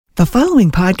The following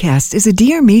podcast is a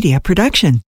Dear Media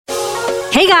production.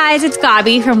 Hey guys, it's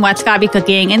Gabi from What's Gabi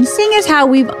Cooking, and seeing as how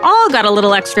we've all got a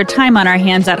little extra time on our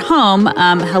hands at home,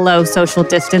 hello social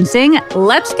distancing,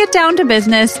 let's get down to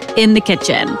business in the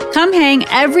kitchen. Come hang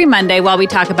every Monday while we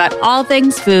talk about all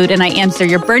things food and I answer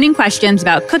your burning questions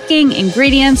about cooking,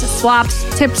 ingredients,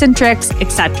 swaps, tips and tricks,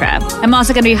 etc. I'm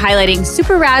also going to be highlighting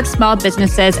super rad small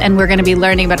businesses, and we're going to be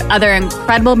learning about other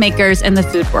incredible makers in the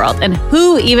food world, and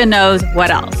who even knows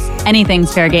what else.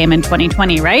 Anything's fair game in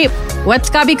 2020, right? What's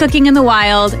Gabi Cooking in the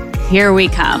Wild? Here we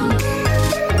come.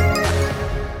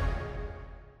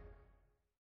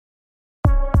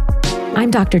 I'm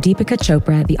Dr. Deepika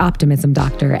Chopra, the Optimism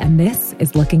Doctor, and this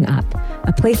is Looking Up,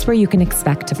 a place where you can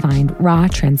expect to find raw,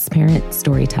 transparent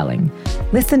storytelling.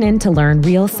 Listen in to learn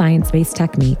real science-based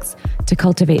techniques to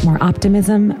cultivate more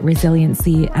optimism,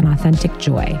 resiliency, and authentic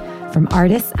joy from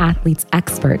artists, athletes,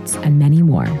 experts, and many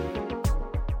more.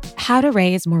 How to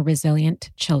raise more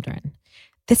resilient children.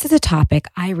 This is a topic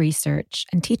I research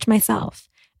and teach myself.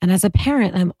 And as a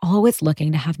parent, I'm always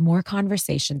looking to have more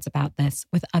conversations about this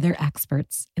with other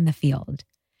experts in the field.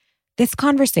 This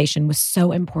conversation was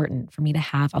so important for me to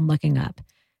have on Looking Up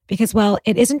because, well,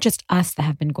 it isn't just us that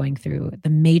have been going through the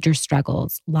major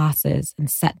struggles, losses, and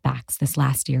setbacks this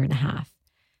last year and a half,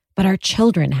 but our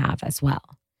children have as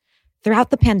well.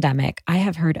 Throughout the pandemic, I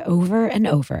have heard over and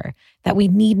over that we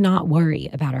need not worry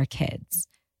about our kids.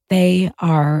 They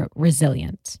are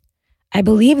resilient. I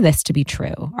believe this to be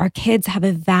true. Our kids have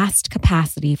a vast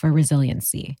capacity for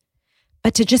resiliency.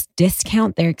 But to just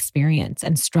discount their experience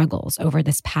and struggles over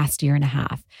this past year and a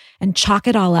half and chalk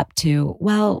it all up to,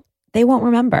 well, they won't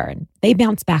remember. They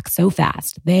bounce back so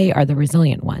fast. They are the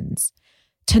resilient ones.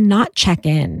 To not check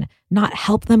in, not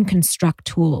help them construct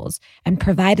tools and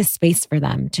provide a space for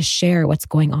them to share what's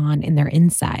going on in their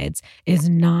insides is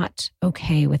not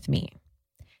okay with me.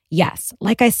 Yes,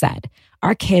 like I said,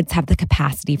 our kids have the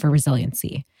capacity for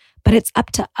resiliency, but it's up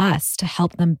to us to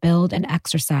help them build and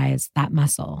exercise that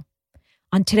muscle.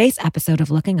 On today's episode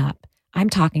of Looking Up, I'm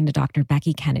talking to Dr.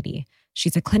 Becky Kennedy.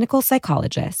 She's a clinical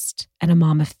psychologist and a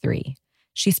mom of 3.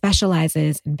 She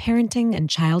specializes in parenting and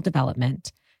child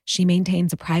development. She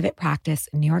maintains a private practice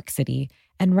in New York City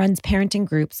and runs parenting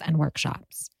groups and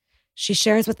workshops. She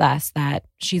shares with us that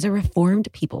she's a reformed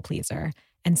people pleaser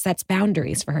and sets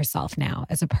boundaries for herself now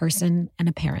as a person and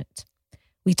a parent.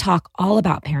 We talk all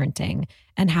about parenting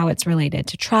and how it's related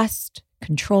to trust,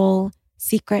 control,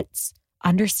 secrets,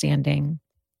 understanding,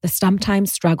 the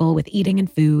sometimes struggle with eating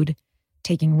and food,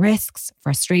 taking risks,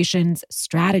 frustrations,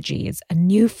 strategies, a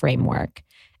new framework,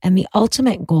 and the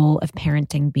ultimate goal of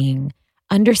parenting being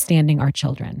understanding our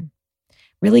children.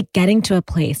 Really getting to a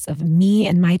place of me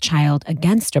and my child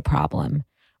against a problem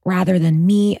rather than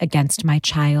me against my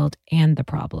child and the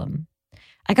problem.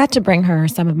 I got to bring her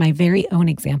some of my very own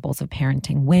examples of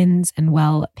parenting wins and,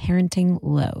 well, parenting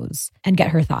lows and get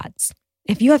her thoughts.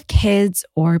 If you have kids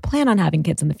or plan on having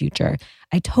kids in the future,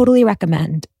 I totally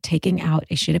recommend taking out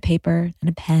a sheet of paper and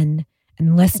a pen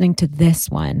and listening to this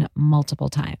one multiple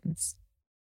times.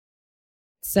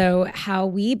 So how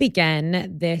we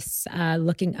begin this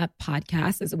Looking Up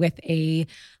podcast is with a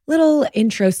little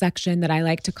intro section that I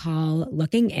like to call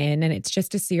Looking In. And it's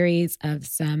just a series of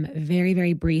some very,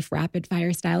 very brief rapid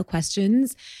fire style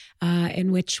questions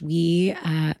in which we,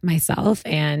 myself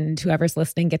and whoever's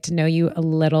listening, get to know you a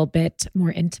little bit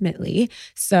more intimately.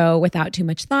 So without too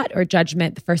much thought or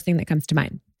judgment, the first thing that comes to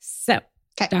mind. So,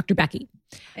 okay. Dr. Becky,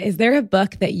 is there a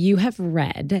book that you have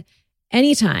read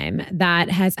anytime that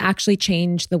has actually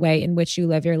changed the way in which you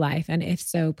live your life? And if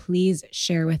so, please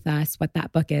share with us what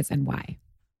that book is and why.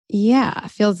 Yeah,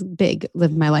 feels big,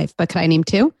 live my life, but could I name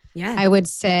 2? Yeah. I would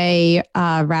say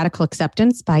Radical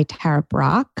Acceptance by Tara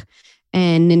Brach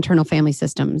and Internal Family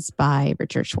Systems by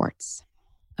Richard Schwartz.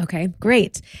 Okay,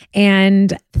 great.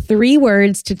 And 3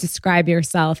 words to describe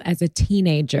yourself as a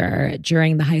teenager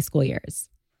during the high school years.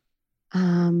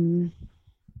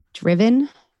 Driven,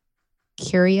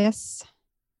 curious,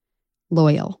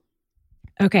 loyal.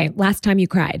 Okay, last time you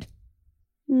cried?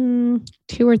 2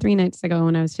 or 3 nights ago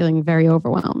when I was feeling very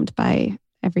overwhelmed by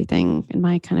everything in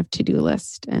my kind of to-do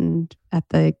list and at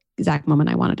the exact moment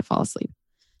I wanted to fall asleep.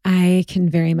 I can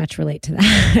very much relate to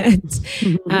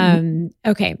that.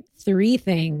 Okay, 3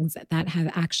 things that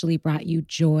have actually brought you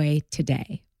joy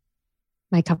today.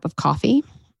 My cup of coffee,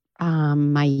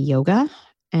 my yoga,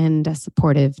 and a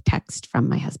supportive text from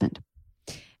my husband.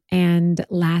 And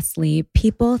lastly,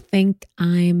 people think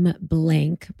I'm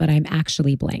blank, but I'm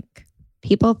actually blank.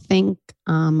 People think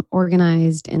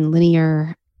organized and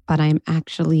linear, but I'm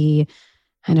actually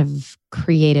kind of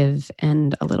creative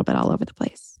and a little bit all over the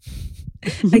place.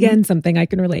 Again, something I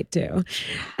can relate to.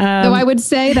 Though I would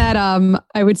say that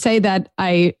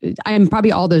I am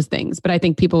probably all those things, but I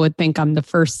think people would think I'm the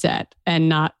first set and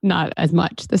not as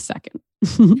much the second.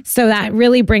 So that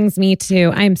really brings me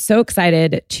to, I'm so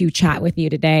excited to chat with you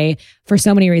today for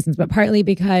so many reasons, but partly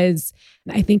because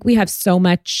I think we have so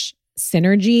much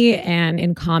synergy and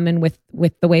in common with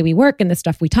the way we work and the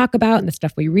stuff we talk about and the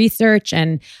stuff we research.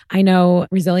 And I know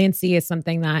resiliency is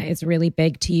something that is really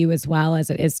big to you as well as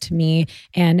it is to me,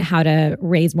 and how to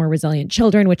raise more resilient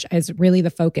children, which is really the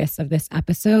focus of this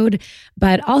episode.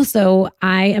 But also,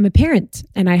 I am a parent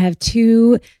and I have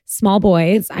two small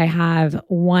boys. I have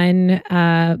one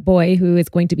boy who is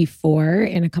going to be 4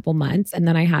 in a couple months, and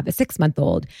then I have a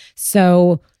 6-month-old.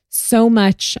 So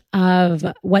much of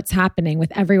what's happening with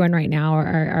everyone right now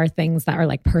are things that are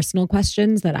like personal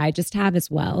questions that I just have as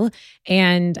well.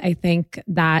 And I think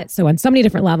that, so on so many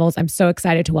different levels, I'm so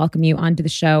excited to welcome you onto the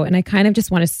show. And I kind of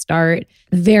just want to start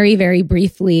very, very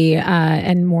briefly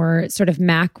and more sort of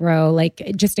macro, like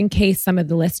just in case some of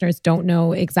the listeners don't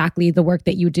know exactly the work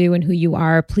that you do and who you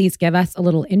are, please give us a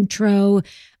little intro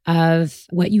of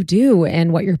what you do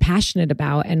and what you're passionate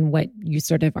about and what you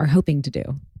sort of are hoping to do.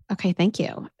 Okay, thank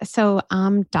you. So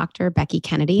I'm Dr. Becky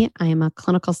Kennedy. I am a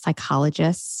clinical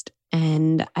psychologist,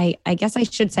 and I guess I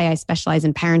should say I specialize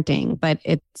in parenting, but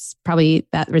it's probably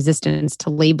that resistance to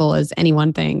label as any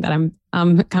one thing that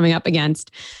I'm coming up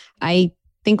against. I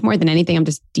think more than anything, I'm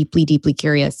just deeply, deeply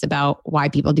curious about why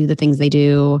people do the things they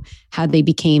do, how they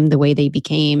became the way they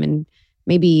became, and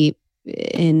maybe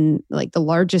in like the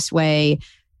largest way,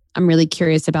 I'm really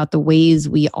curious about the ways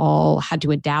we all had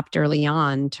to adapt early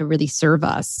on to really serve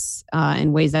us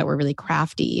in ways that were really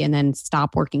crafty and then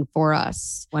stop working for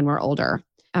us when we're older.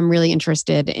 I'm really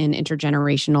interested in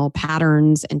intergenerational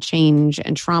patterns and change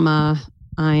and trauma.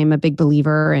 I'm a big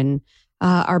believer in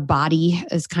our body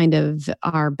is kind of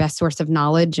our best source of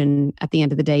knowledge, and at the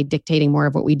end of the day, dictating more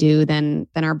of what we do than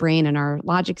our brain and our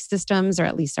logic systems, or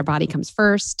at least our body comes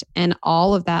first. And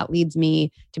all of that leads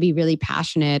me to be really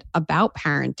passionate about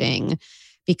parenting,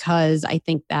 because I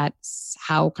think that's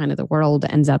how kind of the world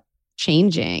ends up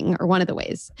changing, or one of the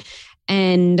ways.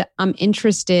 And I'm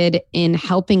interested in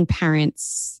helping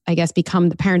parents, I guess, become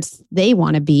the parents they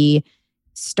want to be,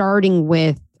 starting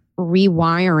with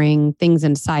rewiring things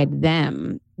inside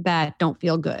them that don't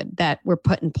feel good, that were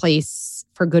put in place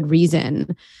for good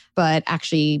reason, but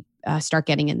actually start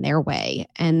getting in their way.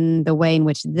 And the way in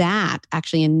which that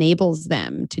actually enables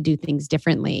them to do things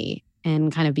differently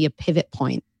and kind of be a pivot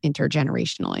point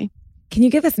intergenerationally. Can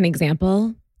you give us an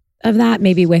example of that,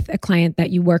 maybe with a client that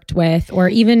you worked with, or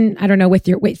even, I don't know,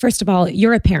 first of all,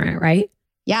 you're a parent, right?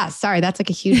 Yeah, sorry. That's like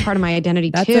a huge part of my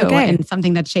identity too. Okay. And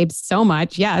something that shapes so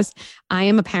much. Yes, I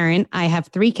am a parent. I have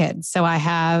 3 kids. So I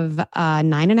have a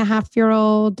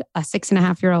 9.5-year-old, a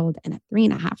 6.5-year-old, and a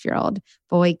 3.5-year-old,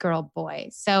 boy, girl, boy.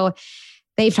 So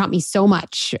they've taught me so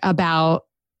much about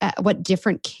what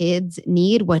different kids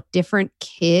need, what different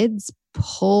kids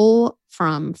pull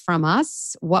from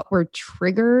us, what we're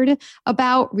triggered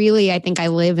about. Really, I think I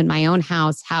live in my own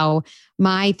house, how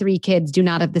my 3 kids do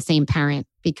not have the same parent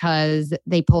because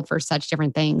they pull for such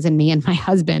different things, and me and my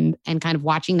husband, and kind of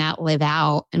watching that live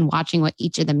out and watching what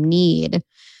each of them need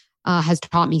has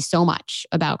taught me so much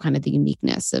about kind of the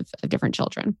uniqueness of different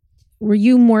children. Were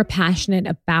you more passionate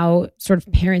about sort of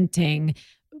parenting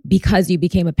because you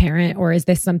became a parent, or is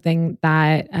this something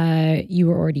that you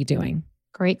were already doing?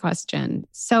 Great question.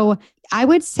 So I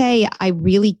would say I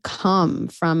really come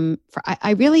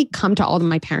to all of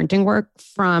my parenting work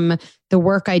from the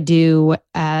work I do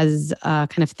as a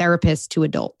kind of therapist to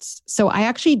adults. So I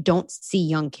actually don't see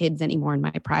young kids anymore in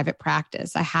my private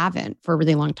practice. I haven't for a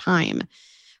really long time.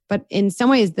 But in some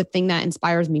ways, the thing that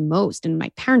inspires me most in my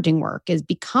parenting work is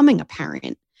becoming a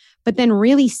parent, but then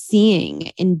really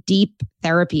seeing in deep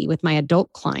therapy with my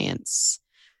adult clients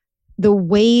the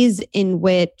ways in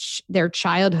which their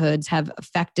childhoods have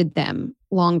affected them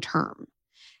long-term,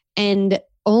 and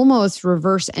almost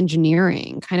reverse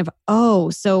engineering kind of,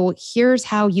 so here's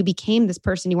how you became this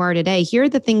person you are today. Here are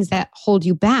the things that hold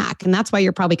you back. And that's why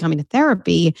you're probably coming to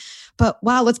therapy. But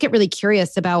wow, let's get really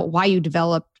curious about why you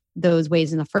developed those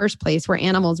ways in the first place. We're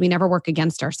animals. We never work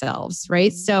against ourselves,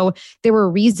 right? So there were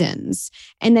reasons.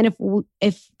 And then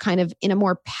if kind of in a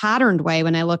more patterned way,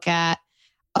 when I look at,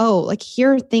 like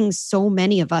here are things so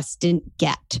many of us didn't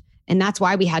get. And that's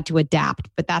why we had to adapt.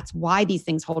 But that's why these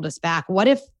things hold us back. What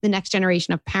if the next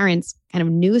generation of parents kind of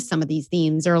knew some of these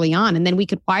themes early on, and then we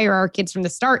could wire our kids from the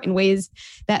start in ways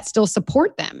that still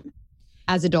support them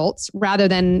as adults rather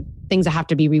than things that have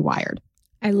to be rewired?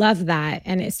 I love that.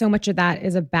 And so much of that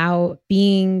is about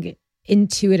being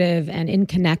intuitive and in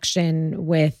connection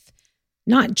with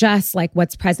not just like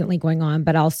what's presently going on,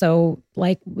 but also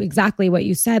like exactly what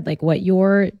you said, like what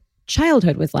your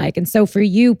childhood was like. And so for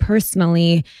you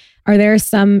personally, are there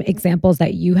some examples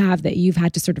that you have that you've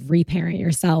had to sort of reparent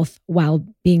yourself while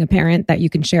being a parent that you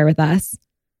can share with us?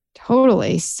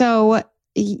 Totally. So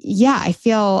yeah, I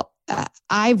feel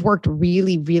I've worked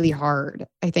really, really hard,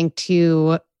 I think,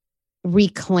 to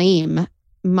reclaim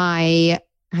my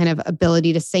kind of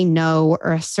ability to say no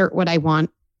or assert what I want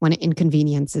when it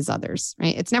inconveniences others,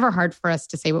 right? It's never hard for us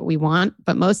to say what we want,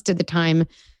 but most of the time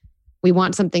we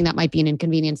want something that might be an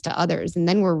inconvenience to others. And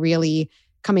then we're really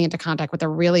coming into contact with a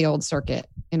really old circuit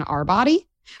in our body,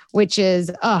 which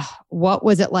is, what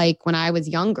was it like when I was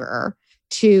younger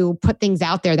to put things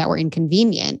out there that were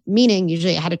inconvenient? Meaning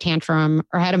usually I had a tantrum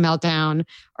or had a meltdown,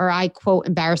 or I quote,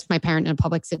 embarrassed my parent in a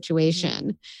public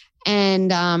situation.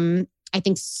 And I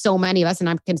think so many of us, and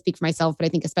I can speak for myself, but I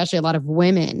think especially a lot of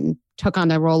women took on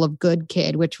the role of good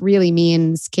kid, which really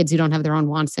means kids who don't have their own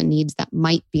wants and needs that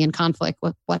might be in conflict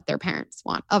with what their parents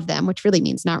want of them, which really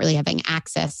means not really having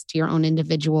access to your own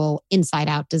individual inside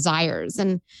out desires.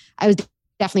 And I was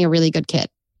definitely a really good kid.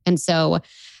 And so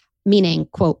meaning,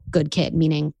 quote, good kid,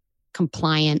 meaning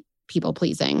compliant, people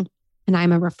pleasing. And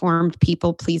I'm a reformed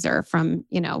people pleaser from,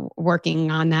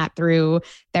 working on that through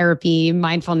therapy,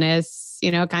 mindfulness,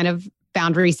 kind of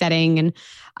boundary setting. And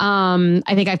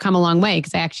I think I've come a long way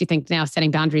because I actually think now setting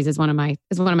boundaries is one of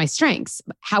my strengths.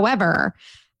 However,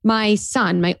 my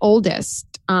son, my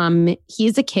oldest,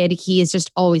 he's a kid. He is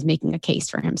just always making a case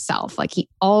for himself. Like he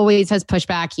always has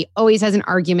pushback. He always has an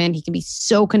argument. He can be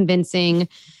so convincing.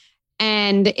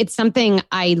 And it's something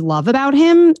I love about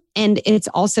him. And it's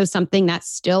also something that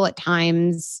still at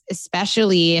times,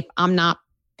 especially if I'm not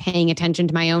paying attention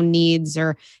to my own needs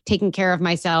or taking care of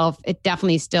myself, it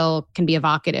definitely still can be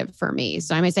evocative for me.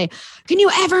 So I might say, can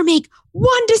you ever make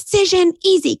one decision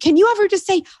easy? Can you ever just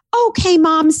say, okay,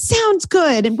 mom, sounds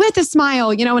good, and with a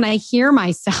smile, and I hear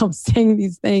myself saying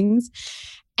these things.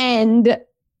 And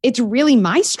it's really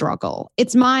my struggle.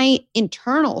 It's my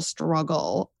internal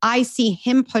struggle. I see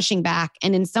him pushing back.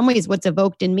 And in some ways, what's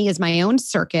evoked in me is my own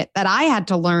circuit that I had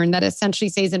to learn that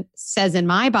essentially says in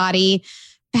my body,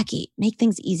 Becky, make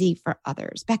things easy for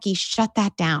others. Becky, shut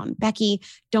that down. Becky,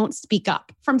 don't speak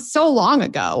up, from so long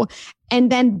ago.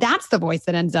 And then that's the voice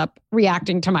that ends up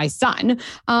reacting to my son,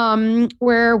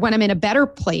 where when I'm in a better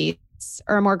place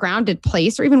or a more grounded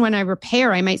place, or even when I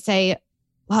repair, I might say,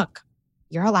 look,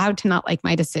 you're allowed to not like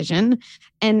my decision.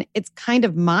 And it's kind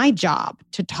of my job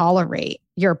to tolerate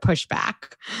your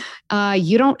pushback.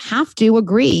 You don't have to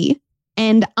agree.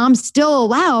 And I'm still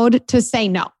allowed to say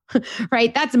no,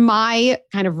 right? That's my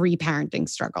kind of reparenting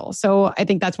struggle. So I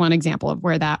think that's one example of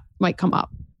where that might come up.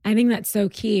 I think that's so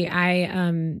key.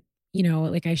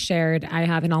 Like I shared, I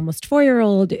have an almost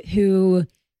 4-year-old who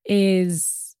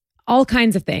is all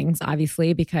kinds of things,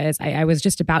 obviously, because I was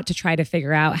just about to try to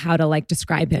figure out how to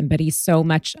describe him, but he's so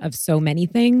much of so many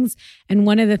things. And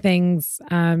one of the things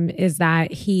is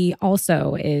that he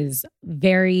also is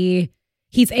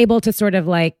he's able to sort of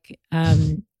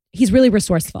he's really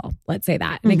resourceful. Let's say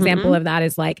that. An example of that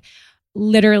is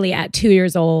literally at 2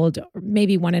 years old, or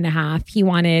maybe 1.5, he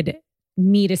wanted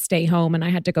me to stay home and I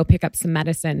had to go pick up some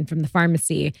medicine from the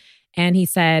pharmacy. And he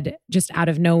said, just out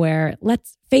of nowhere,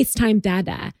 let's FaceTime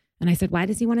Dada. And I said, why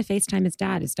does he want to FaceTime his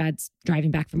dad? His dad's driving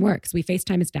back from work. So we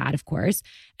FaceTime his dad, of course.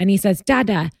 And he says,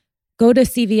 Dada, go to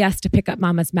CVS to pick up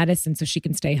mama's medicine so she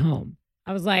can stay home.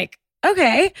 I was like,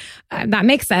 okay, that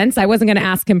makes sense. I wasn't going to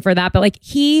ask him for that. But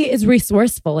he is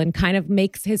resourceful and kind of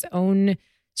makes his own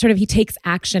he takes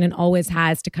action and always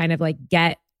has to kind of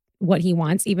get what he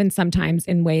wants, even sometimes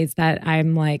in ways that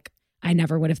I'm I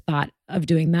never would have thought of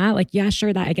doing that. Yeah,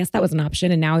 sure, I guess that was an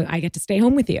option. And now I get to stay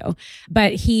home with you.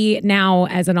 But he now,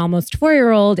 as an almost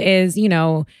 4-year-old, is,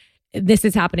 this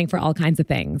is happening for all kinds of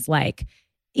things like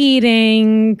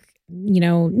eating,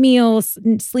 meals,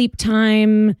 sleep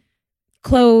time,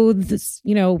 clothes,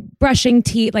 brushing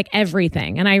teeth,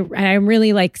 everything. And I'm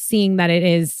really seeing that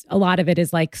a lot of it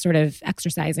is sort of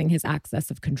exercising his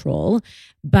access of control.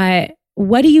 But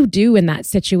what do you do in that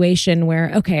situation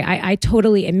where, okay, I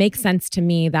totally, it makes sense to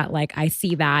me that I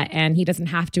see that and he doesn't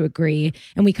have to agree.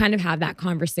 And we kind of have that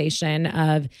conversation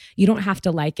of you don't have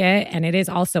to like it. And it is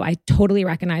also, I totally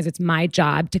recognize it's my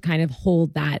job to kind of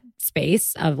hold that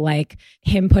space of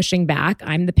him pushing back.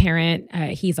 I'm the parent.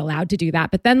 He's allowed to do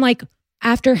that. But then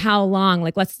after how long,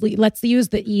 let's use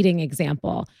the eating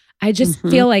example. I just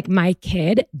feel like my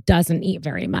kid doesn't eat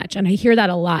very much. And I hear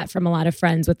that a lot from a lot of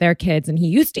friends with their kids. And he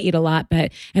used to eat a lot, and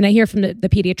I hear from the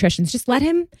pediatricians, just let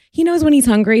him, he knows when he's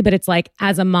hungry. But it's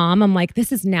as a mom, I'm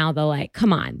this is now the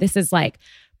come on, this is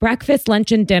breakfast,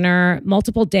 lunch, and dinner,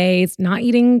 multiple days, not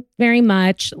eating very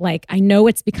much. Like, I know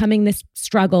it's becoming this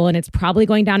struggle and it's probably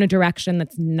going down a direction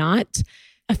that's not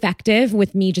effective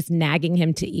with me just nagging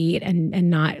him to eat and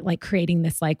not like creating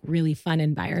this like really fun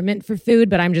environment for food.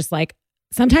 But I'm just like,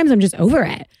 sometimes I'm just over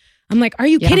it. I'm like, are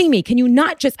you kidding me? Can you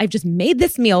not just, I've just made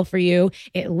this meal for you.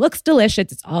 It looks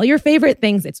delicious. It's all your favorite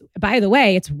things. It's, by the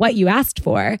way, it's what you asked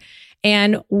for.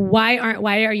 And why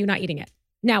are you not eating it?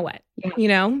 Now what? You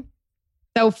know?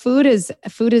 So food is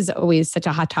always such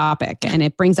a hot topic, and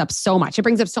it brings up so much. It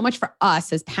brings up so much for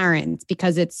us as parents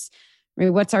because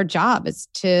what's our job is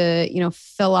to,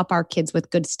 fill up our kids with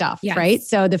good stuff, right?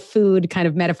 So the food kind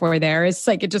of metaphor there is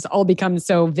like, it just all becomes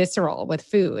so visceral with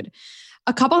food.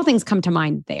 A couple of things come to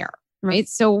mind there, right?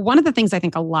 So one of the things I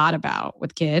think a lot about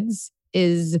with kids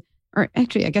is, or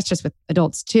actually, I guess just with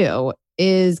adults too,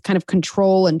 is kind of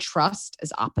control and trust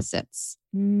as opposites.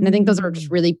 And I think those are just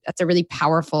that's a really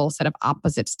powerful set of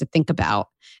opposites to think about.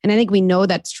 And I think we know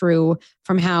that's true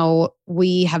from how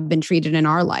we have been treated in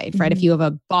our life, right? If you have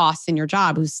a boss in your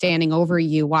job who's standing over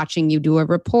you, watching you do a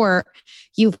report,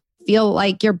 you feel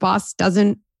like your boss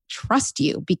doesn't trust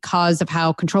you because of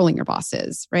how controlling your boss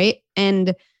is, right?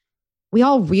 And we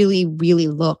all really, really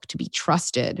look to be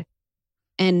trusted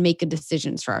and make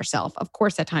decisions for ourselves. Of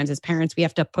course, at times as parents, we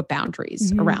have to put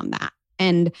boundaries around that.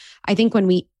 And I think when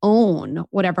we own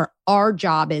whatever our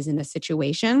job is in a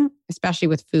situation, especially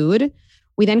with food,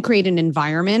 we then create an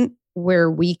environment where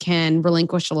we can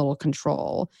relinquish a little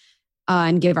control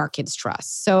and give our kids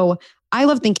trust. So I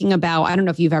love thinking about, I don't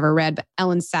know if you've ever read, but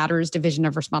Ellen Satter's division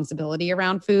of responsibility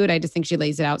around food. I just think she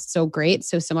lays it out so great.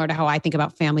 So similar to how I think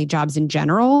about family jobs in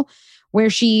general, where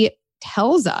she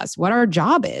tells us what our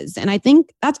job is. And I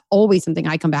think that's always something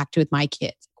I come back to with my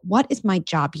kids. What is my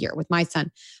job here with my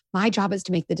son? My job is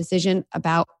to make the decision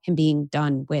about him being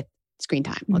done with screen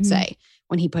time, let's say,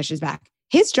 when he pushes back.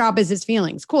 His job is his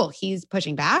feelings. Cool. He's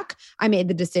pushing back. I made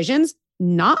the decisions.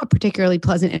 Not a particularly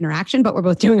pleasant interaction, but we're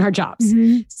both doing our jobs.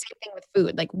 Same thing with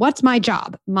food. Like, what's my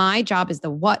job? My job is the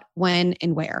what, when,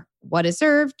 and where. What is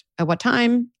served, at what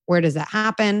time, where does that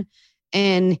happen?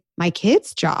 And my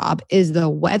kid's job is the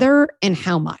whether and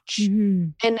how much.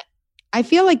 And I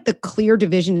feel like the clear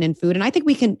division in food, and I think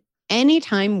we can,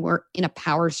 anytime we're in a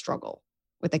power struggle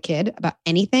with a kid about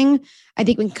anything, I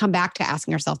think we can come back to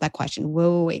asking ourselves that question.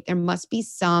 Whoa, wait, there must be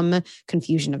some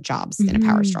confusion of jobs in a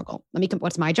power struggle.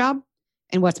 What's my job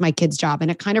and what's my kid's job?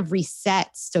 And it kind of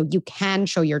resets so you can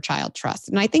show your child trust.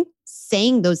 And I think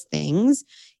saying those things,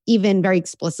 even very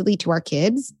explicitly to our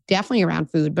kids, definitely around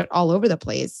food, but all over the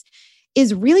place,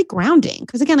 is really grounding.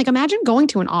 Because again, like imagine going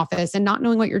to an office and not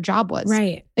knowing what your job was.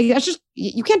 Right. Like that's just,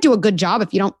 you can't do a good job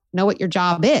if you don't know what your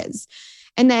job is.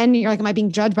 And then you're like, am I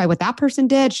being judged by what that person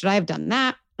did? Should I have done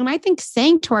that? And I think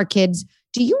saying to our kids,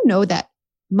 do you know that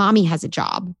mommy has a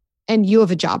job and you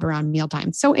have a job around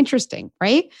mealtime? So interesting,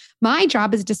 right? My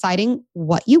job is deciding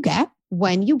what you get,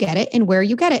 when you get it, and where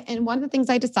you get it. And one of the things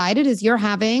I decided is you're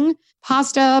having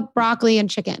pasta, broccoli, and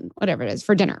chicken, whatever it is,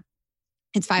 for dinner.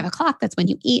 It's 5:00. That's when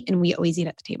you eat. And we always eat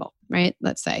at the table, right?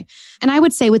 Let's say. And I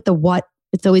would say with the what,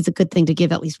 it's always a good thing to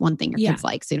give at least one thing your kids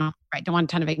like. So you don't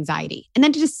want a ton of anxiety. And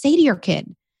then to just say to your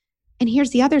kid, and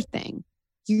here's the other thing,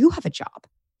 you have a job.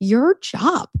 Your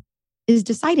job is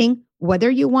deciding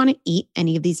whether you want to eat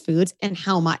any of these foods and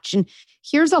how much. And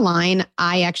here's a line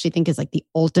I actually think is like the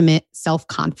ultimate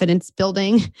self-confidence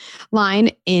building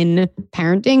line in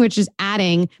parenting, which is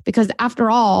adding, because after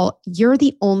all, you're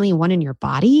the only one in your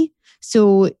body.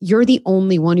 So you're the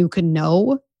only one who can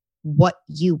know what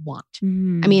you want.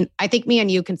 I mean, I think me and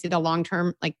you can see the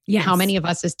long-term, like how many of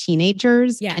us as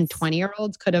teenagers and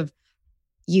 20-year-olds could have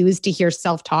used to hear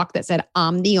self-talk that said,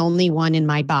 I'm the only one in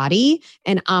my body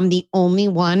and I'm the only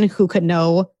one who could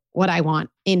know what I want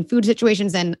in food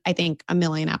situations. And I think a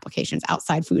million applications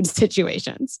outside food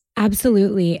situations.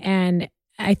 Absolutely. And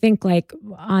I think like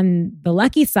on the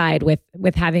lucky side with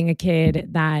having a kid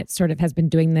that sort of has been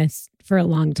doing this for a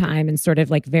long time and sort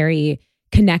of like very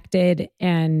connected,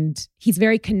 and he's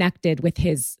very connected with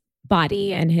his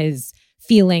body and his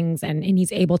feelings and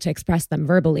he's able to express them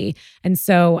verbally. And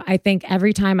so I think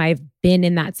every time I've been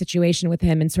in that situation with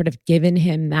him and sort of given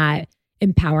him that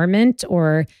empowerment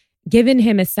or given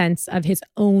him a sense of his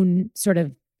own sort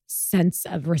of sense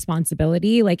of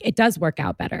responsibility, like it does work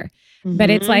out better. But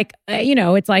it's like,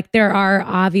 it's like there are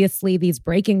obviously these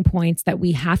breaking points that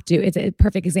we have to, it's a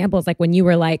perfect example. It's like when you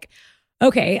were like,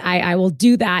 okay, I will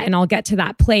do that and I'll get to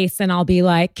that place and I'll be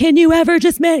like, can you ever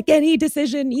just make any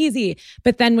decision easy?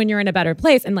 But then when you're in a better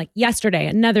place, and like yesterday,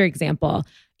 another example,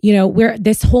 we're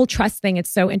this whole trust thing. It's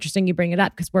so interesting you bring it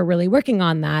up because we're really working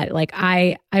on that. Like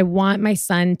I want my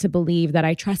son to believe that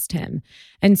I trust him.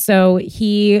 And so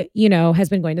he, has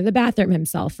been going to the bathroom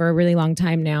himself for a really long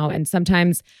time now. And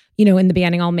sometimes, in the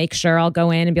beginning, I'll make sure I'll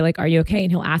go in and be like, are you okay?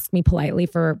 And he'll ask me politely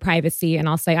for privacy. And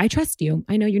I'll say, I trust you.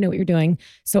 I know you know what you're doing.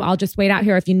 So I'll just wait out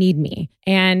here if you need me.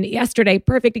 And yesterday,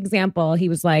 perfect example, he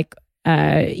was like,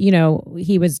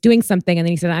 he was doing something and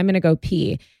then he said, I'm going to go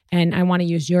pee and I want to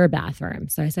use your bathroom.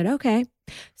 So I said, okay.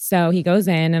 So he goes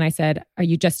in and I said, are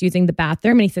you just using the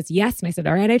bathroom? And he says, yes. And I said,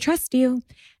 all right, I trust you.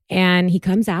 And he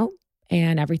comes out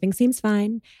and everything seems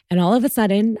fine. And all of a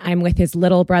sudden I'm with his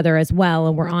little brother as well.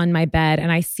 And we're on my bed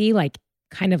and I see like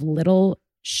kind of little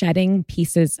shedding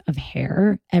pieces of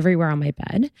hair everywhere on my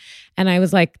bed. And I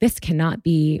was like, this cannot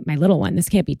be my little one. This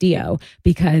can't be Dio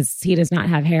because he does not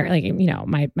have hair. Like,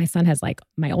 my son has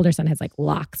my older son has like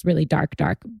locks, really dark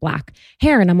black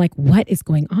hair. And I'm like, what is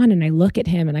going on? And I look at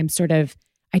him and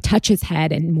I touch his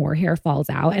head and more hair falls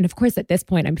out. And of course, at this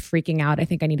point, I'm freaking out. I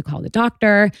think I need to call the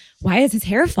doctor. Why is his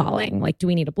hair falling? Like, do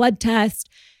we need a blood test?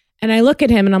 And I look at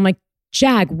him and I'm like,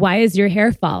 Jag, why is your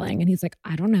hair falling? And he's like,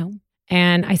 I don't know.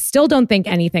 And I still don't think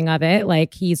anything of it.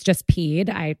 Like he's just peed.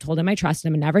 I told him I trust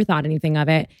him and never thought anything of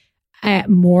it.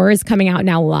 More is coming out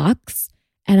now, locks.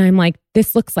 And I'm like,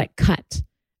 this looks like cut.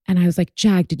 And I was like,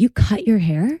 Jag, did you cut your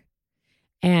hair?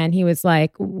 And he was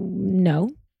like,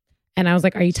 no. And I was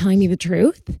like, are you telling me the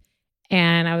truth?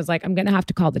 And I was like, I'm going to have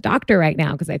to call the doctor right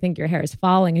now because I think your hair is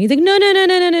falling. And he's like,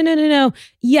 no.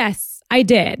 Yes, I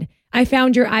did. I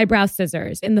found your eyebrow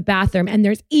scissors in the bathroom and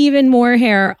there's even more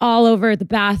hair all over the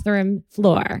bathroom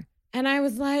floor. And I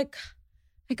was like,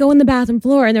 I go in the bathroom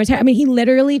floor and there's hair. I mean, he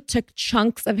literally took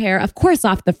chunks of hair, of course,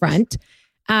 off the front.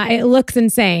 It looks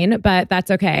insane, but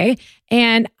that's okay.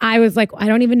 And I was like, I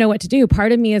don't even know what to do.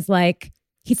 Part of me is like,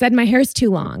 he said my hair's too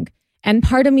long. And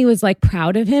part of me was like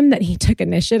proud of him that he took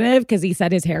initiative because he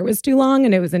said his hair was too long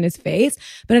and it was in his face.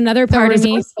 But another part of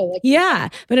me,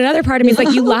 but another part of me is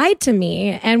like, you lied to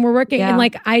me and we're working. And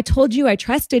like, I told you, I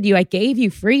trusted you. I gave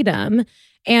you freedom.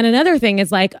 And another thing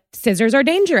is like, scissors are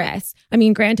dangerous. I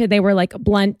mean, granted, they were like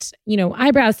blunt,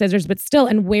 eyebrow scissors, but still.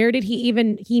 And where did he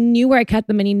knew where I cut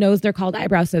them and he knows they're called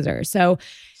eyebrow scissors. So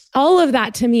all of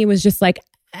that to me was just like,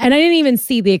 and I didn't even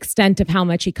see the extent of how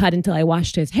much he cut until I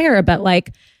washed his hair. But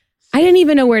like, I didn't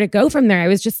even know where to go from there. I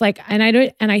was just like, and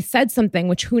I said something,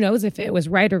 which who knows if it was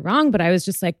right or wrong, but I was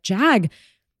just like, Jag,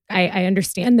 I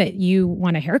understand that you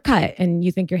want a haircut and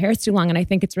you think your hair is too long. And I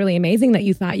think it's really amazing that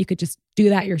you thought you could just do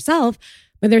that yourself.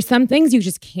 But there's some things you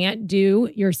just can't do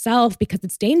yourself because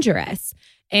it's dangerous.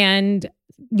 And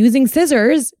using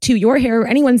scissors to your hair or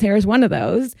anyone's hair is one of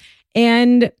those.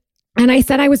 And I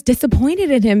said I was disappointed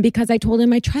in him because I told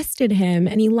him I trusted him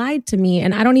and he lied to me.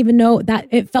 And I don't even know that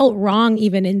it felt wrong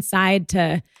even inside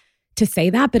to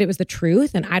say that, but it was the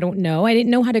truth. And I don't know. I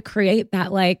didn't know how to create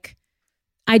that. Like,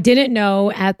 I didn't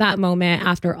know at that moment,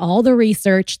 after all the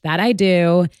research that I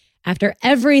do, after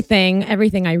everything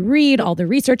I read, all the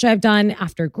research I've done,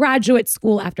 after graduate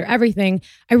school, after everything,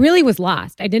 I really was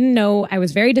lost. I didn't know. I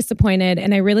was very disappointed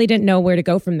and I really didn't know where to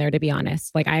go from there, to be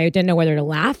honest. Like, I didn't know whether to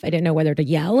laugh. I didn't know whether to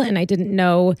yell, and I didn't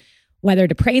know whether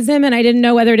to praise him, and I didn't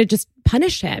know whether to just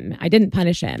punish him. I didn't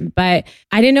punish him, but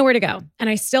I didn't know where to go.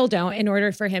 And I still don't, in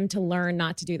order for him to learn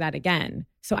not to do that again.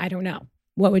 So I don't know.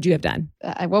 What would you have done?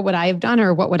 What would I have done,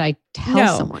 or what would I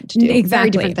tell someone to do?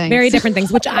 Exactly. Very different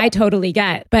things, which I totally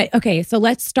get. But okay, so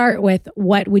let's start with,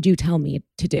 what would you tell me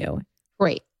to do?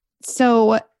 Great.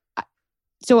 So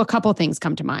a couple things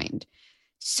come to mind.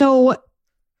 So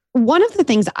one of the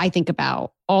things I think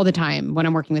about all the time when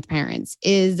I'm working with parents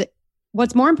is,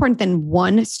 what's more important than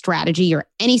one strategy or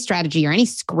any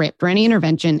script or any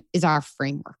intervention is our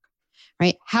framework.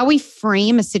 Right? How we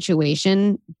frame a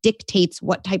situation dictates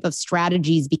what type of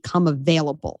strategies become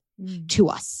available to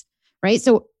us, right?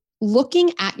 So looking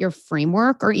at your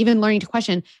framework, or even learning to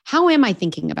question, how am I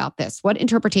thinking about this? What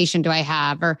interpretation do I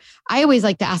have? Or I always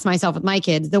like to ask myself with my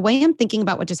kids, the way I'm thinking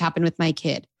about what just happened with my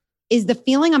kid, is the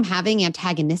feeling I'm having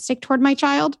antagonistic toward my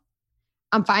child?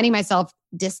 I'm finding myself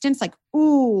distance, like,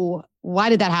 ooh, why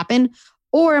did that happen?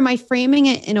 Or am I framing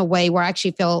it in a way where I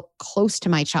actually feel close to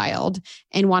my child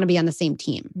and want to be on the same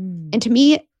team? And to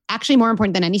me, actually more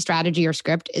important than any strategy or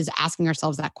script is asking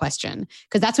ourselves that question,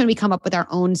 because that's when we come up with our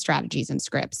own strategies and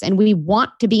scripts. And we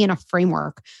want to be in a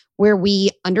framework where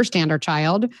we understand our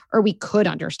child, or we could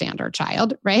understand our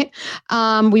child, right?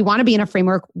 We want to be in a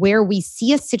framework where we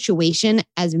see a situation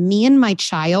as me and my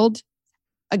child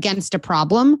against a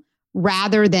problem,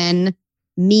 rather than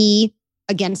me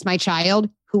against my child,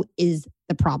 who is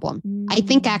the problem. I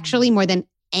think actually more than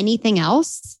anything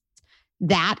else,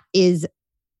 that is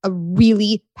a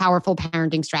really powerful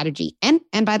parenting strategy. And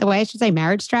by the way, I should say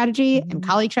marriage strategy and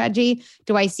colleague strategy.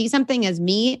 Do I see something as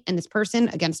me and this person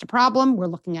against a problem? We're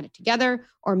looking at it together,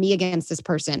 or me against this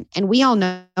person. And we all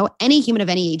know, any human of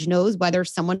any age knows whether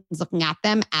someone's looking at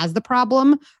them as the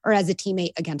problem or as a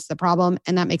teammate against the problem.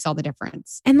 And that makes all the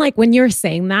difference. And like when you're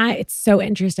saying that, it's so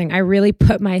interesting. I really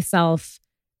put myself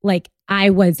like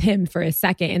I was him for a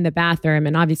second in the bathroom.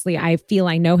 And obviously I feel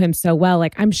I know him so well.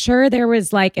 Like I'm sure there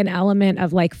was like an element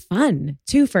of like fun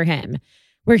too for him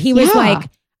where he was like,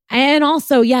 and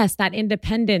also, yes, that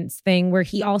independence thing where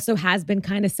he also has been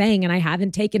kind of saying, and I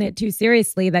haven't taken it too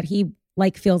seriously, that he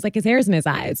like feels like his hair's in his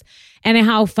eyes, and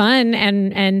how fun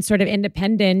and sort of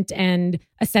independent and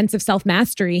a sense of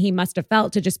self-mastery he must have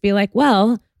felt to just be like,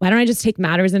 well, why don't I just take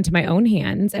matters into my own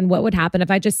hands? And what would happen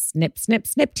if I just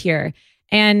snipped here?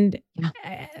 And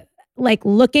like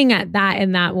looking at that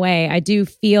in that way, I do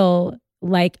feel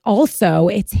like also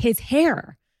it's his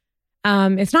hair.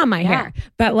 It's not my hair,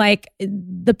 but like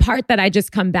the part that I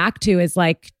just come back to is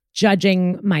like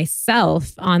judging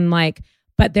myself on like,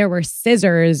 but there were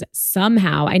scissors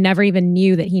somehow. I never even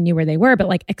knew that he knew where they were, but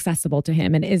like accessible to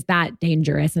him. And is that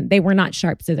dangerous? And they were not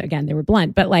sharp scissors. Again, they were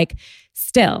blunt, but like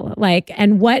still like,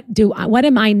 and what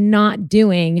am I not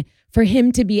doing for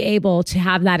him to be able to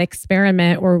have that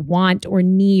experiment or want or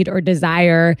need or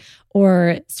desire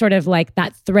or sort of like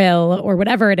that thrill or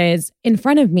whatever it is in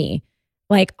front of me?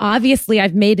 Like, obviously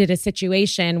I've made it a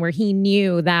situation where he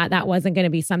knew that that wasn't going to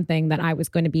be something that I was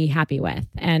going to be happy with.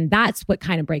 And that's what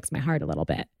kind of breaks my heart a little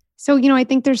bit. So, I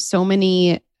think there's so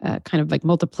many kind of like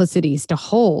multiplicities to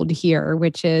hold here,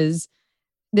 which is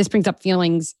this brings up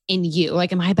feelings in you.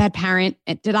 Like, am I a bad parent?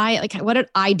 What did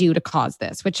I do to cause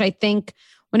this? Which I think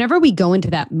whenever we go into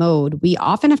that mode, we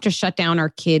often have to shut down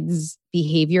our kids'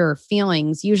 behavior or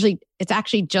feelings. Usually it's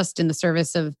actually just in the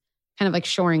service of kind of like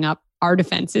shoring up our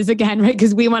defenses again, right?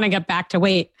 Because we want to get back to,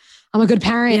 wait, I'm a good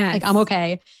parent. Yes. Like, I'm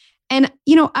okay. And,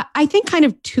 I think kind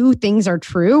of two things are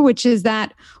true, which is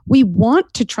that we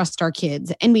want to trust our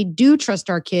kids, and we do trust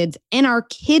our kids, and our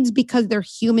kids, because they're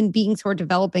human beings who are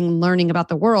developing and learning about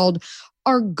the world,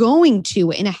 are going to,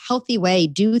 in a healthy way,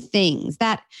 do things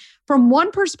that from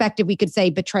one perspective, we could say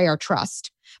betray our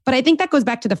trust. But I think that goes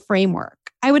back to the framework.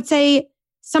 I would say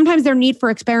sometimes their need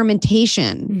for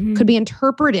experimentation could be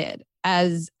interpreted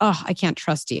as, oh, I can't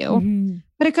trust you.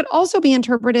 But it could also be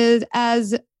interpreted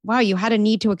as, wow, you had a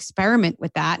need to experiment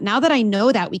with that. Now that I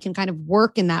know that, we can kind of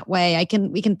work in that way.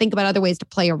 We can think about other ways to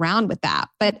play around with that.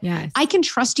 But I can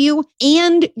trust you,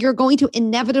 and you're going to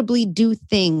inevitably do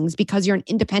things because you're an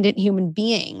independent human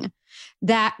being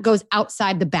that goes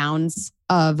outside the bounds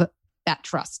of that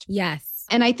trust. Yes.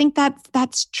 And I think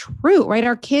that's true, right?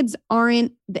 Our kids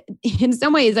aren't, in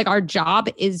some ways, like our job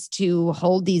is to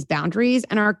hold these boundaries,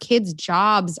 and our kids'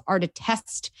 jobs are to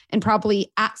test and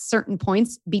probably at certain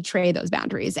points betray those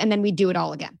boundaries. And then we do it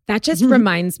all again. That just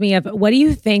reminds me of, what do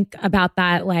you think about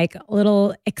that like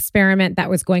little experiment that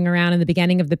was going around in the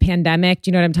beginning of the pandemic? Do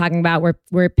you know what I'm talking about?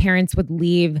 Where parents would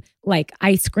leave like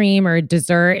ice cream or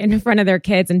dessert in front of their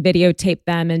kids and videotape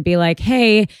them and be like,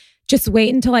 hey, just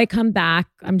wait until I come back.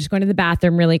 I'm just going to the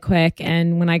bathroom really quick.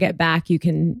 And when I get back, you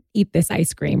can eat this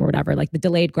ice cream or whatever, like the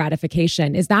delayed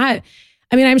gratification. Is that,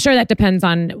 I mean, I'm sure that depends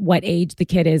on what age the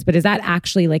kid is, but is that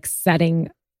actually like setting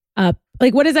up,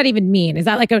 like, what does that even mean? Is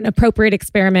that like an appropriate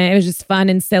experiment? It was just fun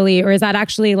and silly. Or is that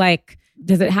actually like,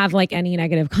 does it have like any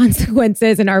negative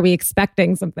consequences? And are we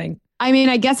expecting something? I mean,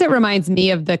 I guess it reminds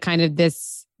me of the kind of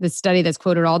this study that's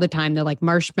quoted all the time, the like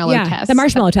marshmallow test. The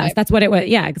marshmallow test. That's what it was.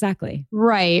 Yeah, exactly.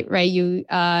 Right. You,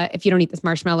 if you don't eat this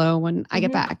marshmallow when I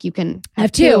get back, you can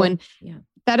have two. And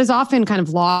that is often kind of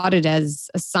lauded as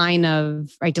a sign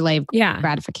of delay of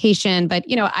gratification. But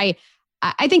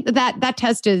I think that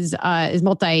test is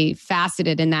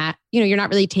multifaceted in that, you're not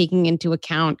really taking into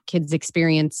account kids'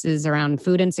 experiences around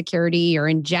food insecurity, or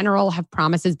in general, have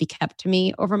promises be kept to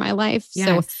me over my life. Yes.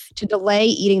 So to delay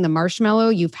eating the marshmallow,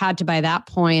 you've had to, by that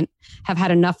point, have had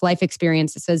enough life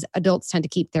experience that says adults tend to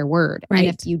keep their word. Right. And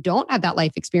if you don't have that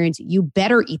life experience, you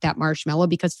better eat that marshmallow,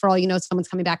 because for all you know, someone's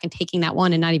coming back and taking that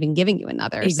one and not even giving you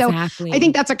another. Exactly. So I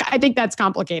think that's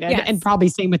complicated, and probably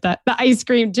same with the ice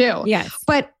cream too. Yes.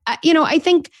 But I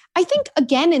think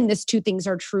again, in this two things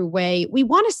are true way, we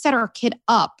want to set our kid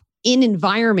up in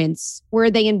environments where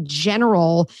they in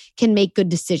general can make good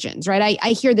decisions, right? I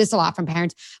hear this a lot from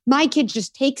parents. My kid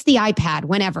just takes the iPad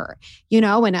whenever,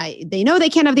 and they know they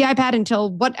can't have the iPad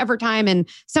until whatever time. And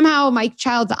somehow my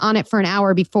child's on it for an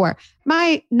hour before.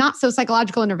 My not so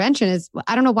psychological intervention is,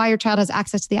 I don't know why your child has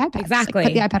access to the iPad. Exactly. Just, like,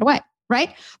 put the iPad away,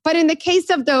 right? But in the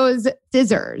case of those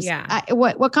scissors,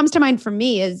 what comes to mind for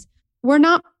me is, we're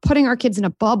not putting our kids in a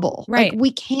bubble. Right. Like,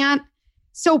 we can't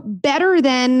So better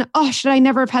than, oh, should I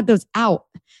never have had those out?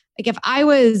 Like if I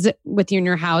was with you in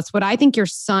your house, what I think your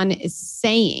son is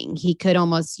saying he could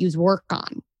almost use work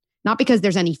on, not because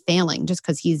there's any failing, just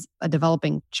because he's a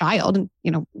developing child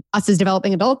and, us as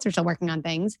developing adults are still working on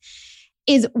things,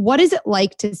 is what is it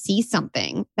like to see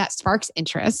something that sparks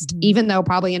interest, even though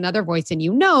probably another voice in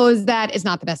you knows that is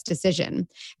not the best decision.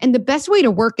 And the best way to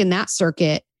work in that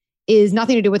circuit is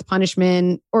nothing to do with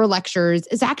punishment or lectures,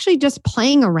 is actually just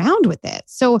playing around with it.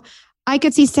 So I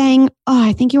could see saying, oh,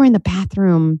 I think you were in the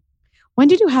bathroom. When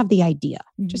did you have the idea?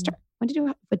 What did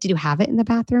you have it in the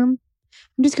bathroom?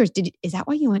 I'm just curious, is that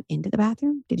why you went into the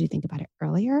bathroom? Did you think about it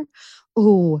earlier?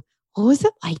 Oh, what was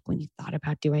it like when you thought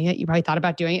about doing it? You probably thought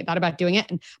about doing it.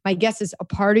 And my guess is a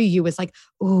part of you was like,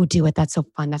 oh, do it. That's so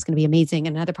fun. That's going to be amazing.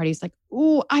 And another part is like,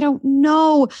 oh, I don't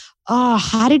know. Oh,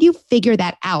 how did you figure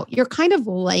that out? You're kind of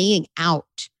laying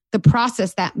out the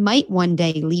process that might one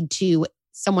day lead to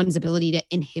someone's ability to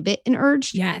inhibit an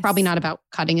urge. Yes. Probably not about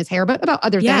cutting his hair, but about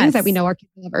other things that we know our kids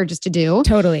have urges to do.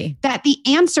 Totally. That the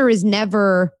answer is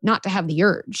never not to have the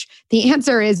urge. The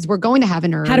answer is we're going to have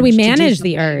an urge. How do we manage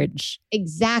the urge?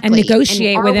 Exactly. And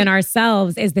negotiate within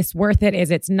ourselves. Is this worth it?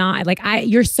 Is it's not? Like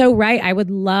you're so right. I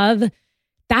would love,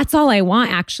 that's all I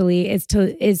want actually is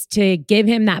to give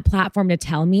him that platform to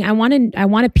tell me. I want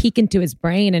to peek into his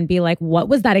brain and be like, what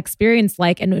was that experience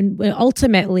like? And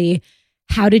ultimately,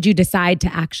 how did you decide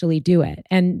to actually do it?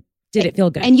 And did it feel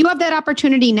good? And you have that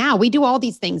opportunity now. We do all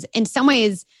these things. In some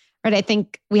ways, right, I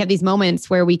think we have these moments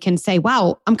where we can say,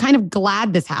 wow, I'm kind of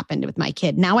glad this happened with my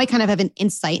kid. Now I kind of have an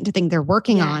insight into things they're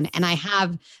working on, and I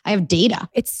have data.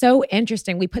 It's so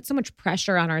interesting. We put so much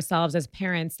pressure on ourselves as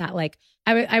parents that like,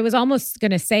 I was almost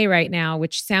going to say right now,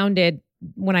 which sounded,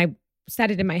 when I said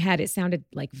it in my head, it sounded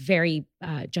like very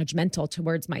judgmental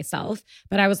towards myself.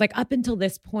 But I was like, up until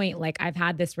this point, like I've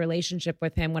had this relationship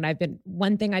with him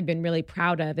one thing I've been really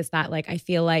proud of is that like, I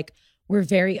feel like we're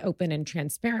very open and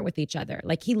transparent with each other.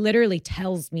 Like he literally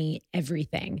tells me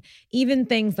everything, even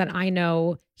things that I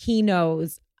know he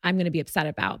knows I'm going to be upset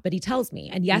about, but he tells me.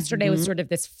 And yesterday was sort of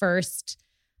this first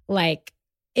like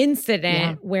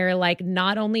incident where like,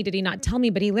 not only did he not tell me,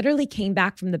 but he literally came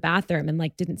back from the bathroom and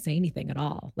like, didn't say anything at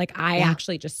all. Like I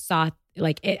actually just saw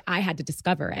like it, I had to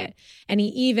discover it. And he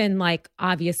even like,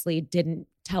 obviously didn't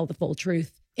tell the full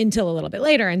truth until a little bit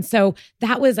later. And so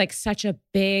that was like such a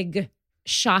big,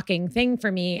 shocking thing for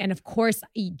me. And of course,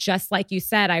 just like you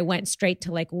said, I went straight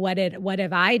to like, what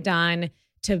have I done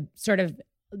to sort of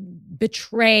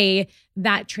betray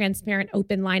that transparent,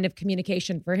 open line of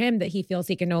communication for him that he feels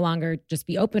he can no longer just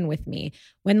be open with me.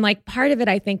 When like part of it,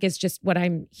 I think is just what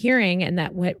I'm hearing, and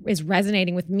that what is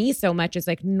resonating with me so much is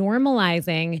like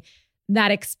normalizing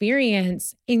that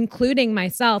experience, including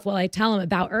myself, while I tell him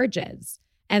about urges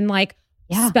and like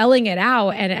spelling it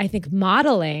out. And I think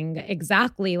modeling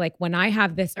exactly like when I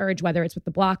have this urge, whether it's with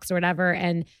the blocks or whatever,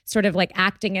 and sort of like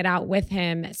acting it out with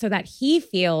him so that he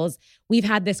feels we've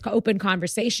had this open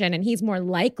conversation and he's more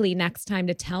likely next time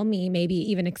to tell me, maybe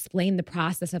even explain the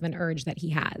process of an urge that he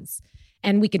has.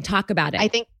 And we can talk about it. I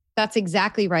think that's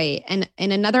exactly right. And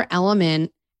another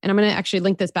element, and I'm going to actually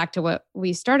link this back to what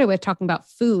we started with, talking about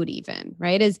food even,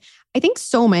 right? Is I think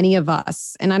so many of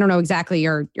us, and I don't know exactly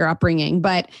your upbringing,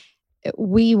 but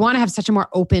we want to have such a more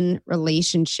open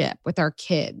relationship with our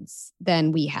kids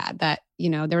than we had. That,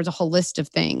 there was a whole list of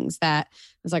things that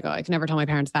was like, oh, I can never tell my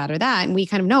parents that or that. And we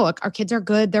kind of know, look, our kids are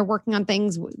good. They're working on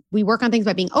things. We work on things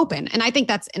by being open. And I think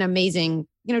that's an amazing,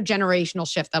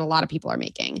 generational shift that a lot of people are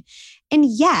making. And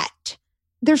yet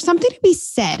there's something to be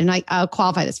said, and I'll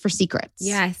qualify this, for secrets.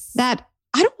 Yes. That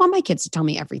I don't want my kids to tell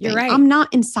me everything. You're right. I'm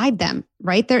not inside them,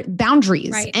 right? They're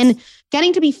boundaries. Right. And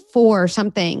getting to be for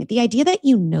something, the idea that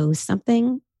you know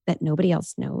something that nobody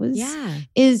else knows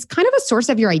is kind of a source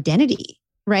of your identity,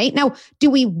 right? Now, do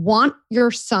we want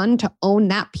your son to own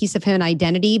that piece of him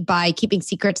identity by keeping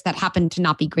secrets that happen to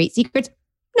not be great secrets?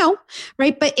 No,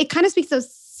 right? But it kind of speaks those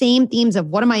same themes of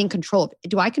what am I in control of?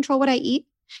 Do I control what I eat,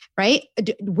 right?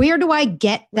 Where do I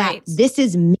get that this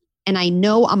is me? And I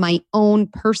know I'm my own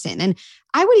person. And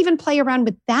I would even play around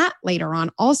with that later on.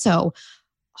 Also,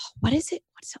 what is it?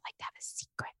 What's it like to have a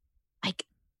secret? Like,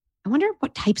 I wonder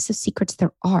what types of secrets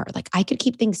there are. Like, I could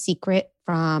keep things secret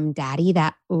from daddy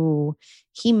that,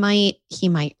 he might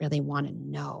really want to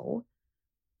know.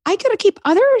 I could keep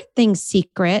other things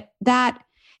secret that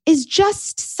is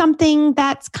just something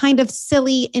that's kind of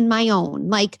silly in my own.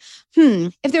 Like,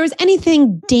 if there was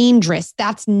anything dangerous,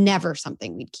 that's never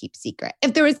something we'd keep secret.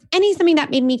 If there was something that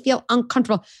made me feel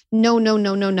uncomfortable, no.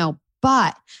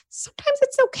 But sometimes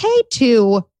it's okay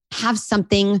to have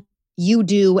something you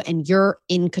do and you're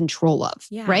in control of,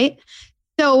 right?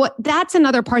 So that's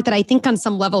another part that I think on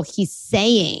some level he's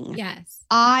saying, Yes.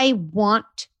 I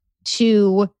want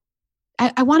to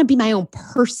be my own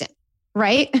person,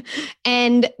 right?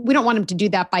 And we don't want him to do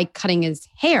that by cutting his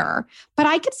hair. But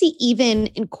I could see even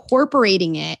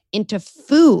incorporating it into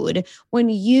food. When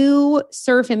you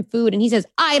serve him food and he says,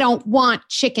 I don't want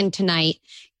chicken tonight,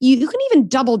 you can even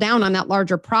double down on that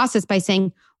larger process by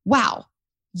saying, wow,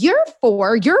 you're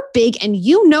big and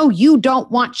you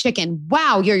don't want chicken.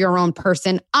 Wow, you're your own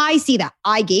person. I see that.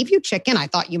 I gave you chicken. I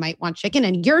thought you might want chicken.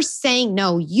 And you're saying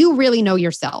no, you really know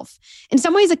yourself. In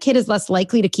some ways, a kid is less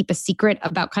likely to keep a secret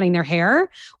about cutting their hair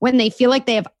when they feel like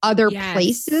they have other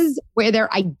places where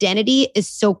their identity is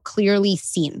so clearly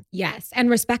seen. Yes. And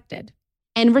respected.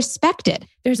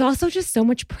 There's also just so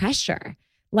much pressure.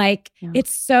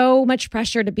 It's so much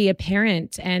pressure to be a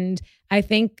parent. And I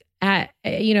think at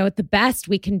the best,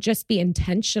 we can just be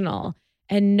intentional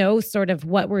and know sort of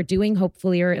what we're doing,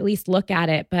 hopefully, or at least look at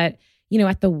it. But,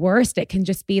 at the worst, it can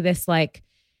just be this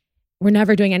we're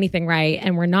never doing anything right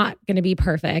and we're not going to be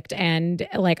perfect. And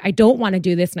I don't want to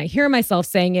do this. And I hear myself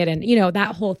saying it and,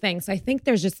 that whole thing. So I think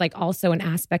there's just also an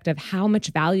aspect of how much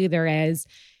value there is,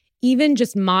 even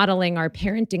just modeling our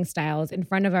parenting styles in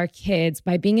front of our kids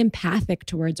by being empathic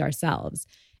towards ourselves.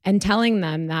 And telling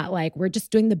them that we're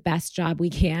just doing the best job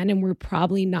we can and we're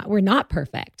not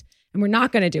perfect and we're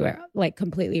not going to do it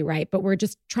completely right, but we're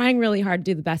just trying really hard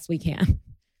to do the best we can.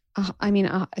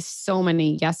 So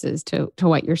many yeses to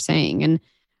what you're saying. And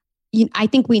I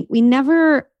think we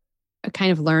never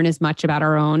kind of learn as much about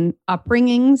our own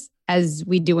upbringings as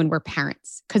we do when we're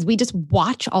parents, because we just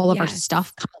watch all of our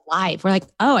stuff come alive. We're like,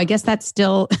 oh, I guess that's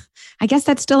still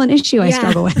an issue I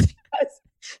struggle with.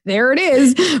 There it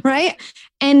is, right?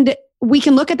 And we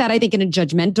can look at that, I think, in a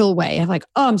judgmental way of oh,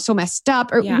 I'm so messed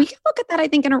up. Or we can look at that, I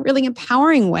think, in a really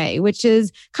empowering way, which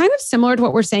is kind of similar to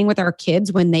what we're saying with our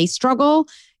kids when they struggle.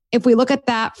 If we look at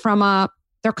that from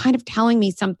they're kind of telling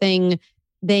me something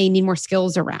they need more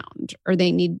skills around or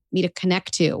they need me to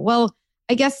connect to. Well,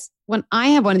 I guess when I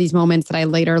have one of these moments that I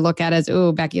later look at as,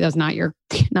 oh, Becky, that's not your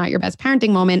best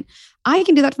parenting moment, I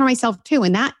can do that for myself too.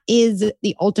 And that is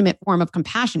the ultimate form of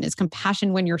compassion, is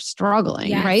compassion when you're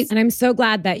struggling, right? And I'm so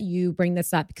glad that you bring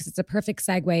this up because it's a perfect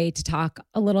segue to talk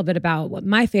a little bit about what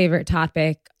my favorite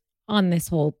topic on this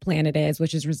whole planet is,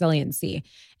 which is resiliency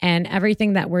and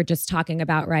everything that we're just talking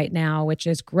about right now, which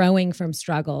is growing from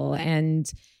struggle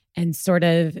and sort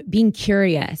of being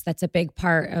curious. That's a big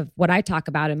part of what I talk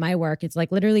about in my work. It's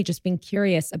literally just being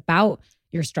curious about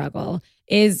your struggle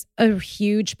is a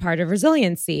huge part of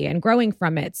resiliency and growing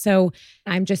from it. So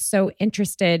I'm just so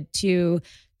interested to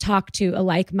talk to a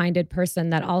like-minded person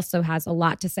that also has a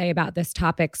lot to say about this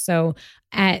topic. So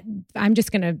I'm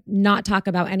just going to not talk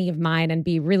about any of mine and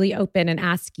be really open and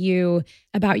ask you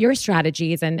about your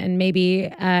strategies and maybe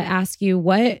ask you,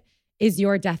 what is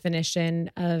your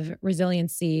definition of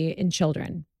resiliency in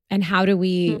children? And how do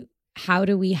we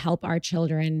help our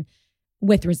children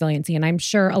with resiliency? And I'm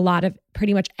sure a lot of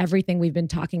pretty much everything we've been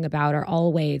talking about are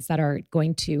all ways that are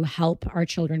going to help our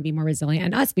children be more resilient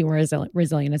and us be more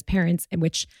resilient as parents, in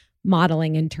which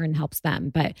modeling in turn helps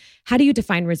them. But how do you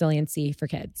define resiliency for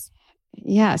kids?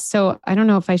 Yeah. So I don't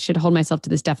know if I should hold myself to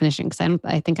this definition because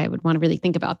I think I would want to really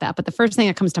think about that. But the first thing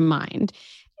that comes to mind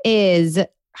is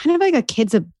kind of like a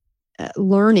kid's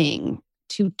learning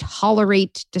to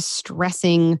tolerate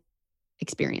distressing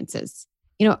experiences.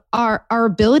 Our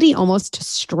ability almost to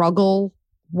struggle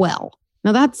well.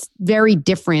 Now that's very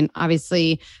different,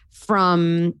 obviously,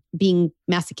 from being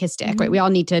masochistic, right? We all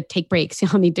need to take breaks. We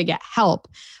all need to get help.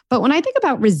 But when I think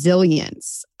about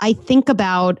resilience, I think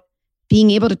about being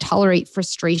able to tolerate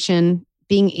frustration,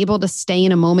 being able to stay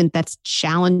in a moment that's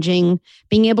challenging,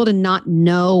 being able to not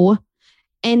know.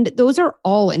 And those are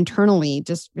all internally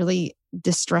just really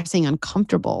distressing,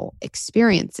 uncomfortable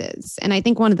experiences. And I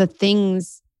think one of the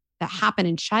things that happen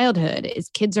in childhood is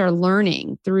kids are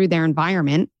learning through their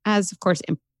environment, as of course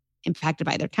impacted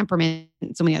by their temperament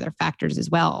and so many other factors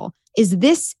as well. Is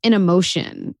this an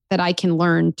emotion that I can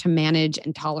learn to manage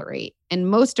and tolerate? And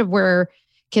most of where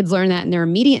kids learn that in their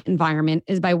immediate environment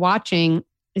is by watching,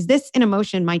 is this an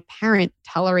emotion my parent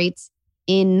tolerates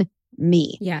in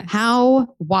me? Yes.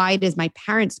 How wide is my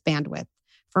parent's bandwidth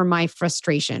for my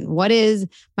frustration? What is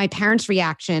my parent's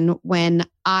reaction when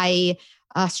I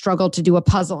struggle to do a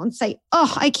puzzle and say,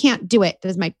 oh, I can't do it?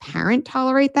 Does my parent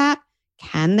tolerate that?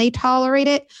 Can they tolerate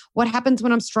it? What happens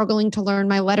when I'm struggling to learn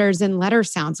my letters and letter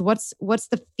sounds? What's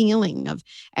the feeling of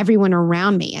everyone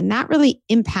around me? And that really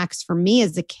impacts for me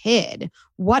as a kid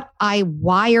what I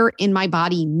wire in my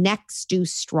body next to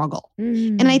struggle.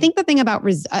 And I think the thing about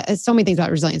so many things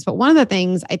about resilience, but one of the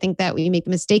things I think that we make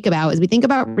the mistake about is we think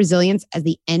about resilience as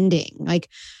the ending. Like,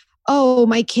 oh,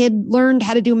 my kid learned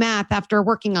how to do math after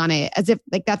working on it, as if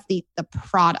like that's the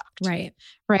product. Right.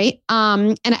 Right.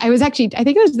 And I was actually, I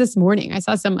think it was this morning, I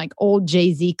saw some like old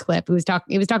Jay-Z clip. He was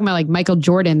talking about like Michael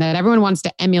Jordan, that everyone wants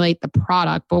to emulate the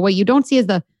product, but what you don't see is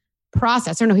the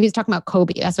process. Or no, he was talking about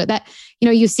Kobe. That's what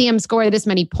you see him score this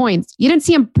many points. You didn't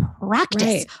see him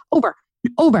practice over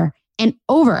and over and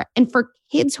over. And for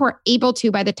kids who are able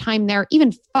to, by the time they're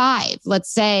even 5,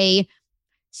 let's say,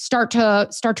 start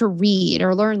to read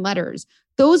or learn letters.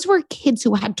 Those were kids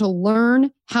who had to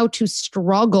learn how to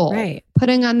struggle,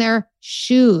 putting on their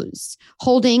shoes,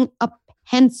 holding a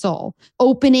pencil,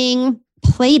 opening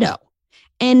Play-Doh.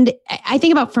 And I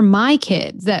think about for my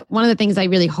kids that one of the things I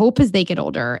really hope as they get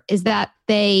older is that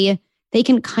they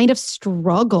can kind of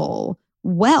struggle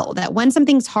well, that when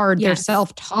something's hard, their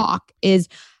self-talk is,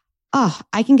 oh,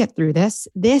 I can get through this.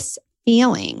 This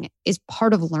feeling is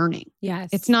part of learning. Yes.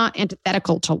 It's not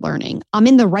antithetical to learning. I'm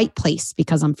in the right place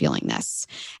because I'm feeling this.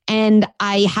 And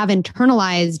I have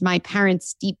internalized my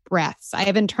parents' deep breaths. I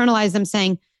have internalized them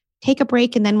saying, take a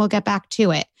break and then we'll get back to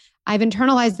it. I've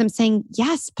internalized them saying,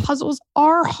 yes, puzzles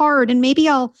are hard. And maybe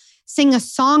I'll sing a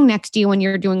song next to you when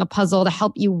you're doing a puzzle to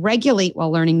help you regulate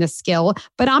while learning the skill.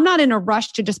 But I'm not in a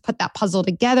rush to just put that puzzle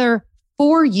together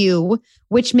for you,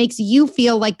 which makes you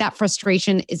feel like that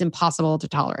frustration is impossible to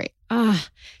tolerate.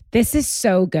 This is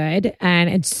so good. And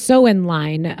it's so in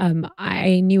line.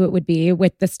 I knew it would be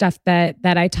with the stuff that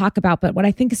I talk about. But what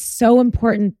I think is so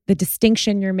important, the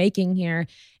distinction you're making here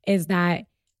is that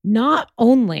not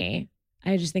only,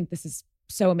 I just think this is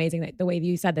so amazing that the way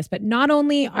you said this, but not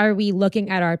only are we looking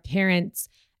at our parents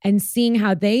and seeing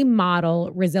how they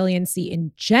model resiliency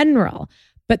in general,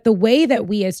 but the way that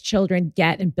we as children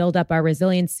get and build up our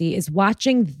resiliency is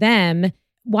watching them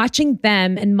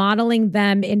and modeling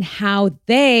them in how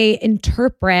they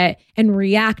interpret and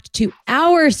react to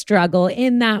our struggle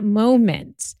in that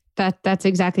moment. That's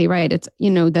exactly right. It's,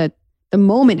 the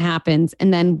moment happens.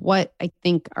 And then what I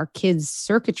think our kids'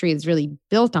 circuitry is really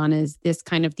built on is this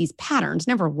kind of these patterns,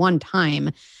 never one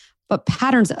time, but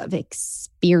patterns of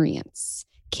experience.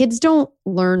 Kids don't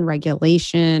learn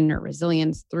regulation or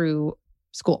resilience through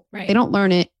school. Right. They don't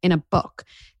learn it in a book.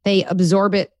 They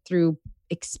absorb it through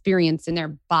experience in their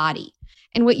body.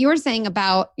 And what you're saying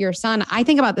about your son, I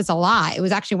think about this a lot. It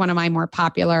was actually one of my more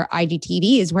popular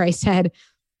IGTVs where I said,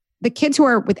 the kids who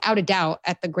are without a doubt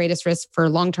at the greatest risk for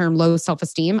long-term low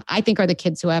self-esteem, I think are the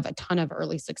kids who have a ton of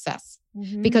early success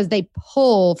because they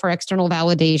pull for external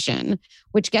validation,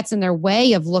 which gets in their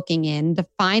way of looking in,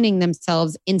 defining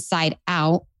themselves inside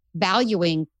out,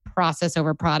 valuing process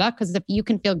over product. Because if you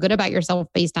can feel good about yourself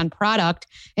based on product,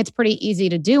 it's pretty easy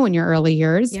to do in your early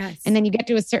years. Yes. And then you get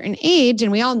to a certain age,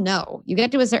 and we all know you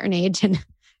get to a certain age and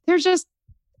there's just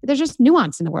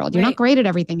nuance in the world. You're not great at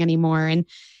everything anymore. And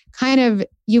kind of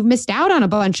you've missed out on a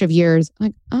bunch of years.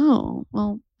 Like, oh,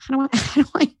 well, how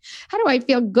do I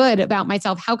feel good about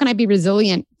myself? How can I be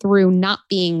resilient through not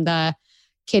being the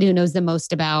kid who knows the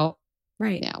most about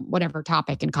whatever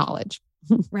topic in college?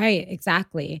 Right,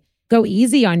 exactly. Go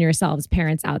easy on yourselves,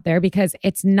 parents out there, because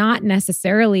it's not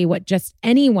necessarily what just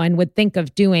anyone would think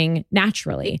of doing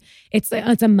naturally. It's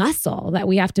a muscle that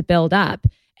we have to build up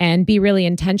and be really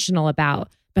intentional about.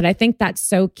 But I think that's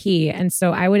so key. And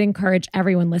so I would encourage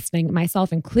everyone listening,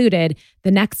 myself included,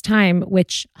 the next time,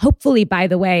 which hopefully, by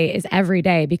the way, is every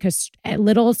day, because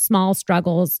little small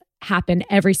struggles happen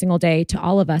every single day to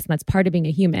all of us. And that's part of being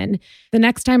a human. The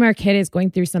next time our kid is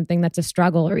going through something that's a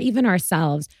struggle, or even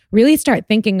ourselves, really start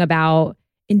thinking about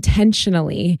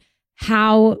intentionally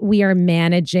how we are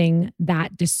managing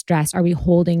that distress. Are we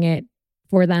holding it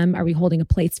for them? Are we holding a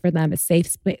place for them, a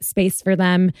safe space for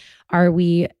them? Are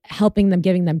we helping them,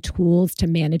 giving them tools to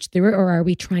manage through it? Or are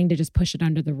we trying to just push it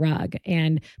under the rug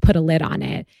and put a lid on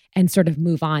it and sort of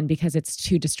move on because it's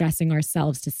too distressing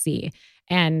ourselves to see?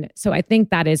 And so I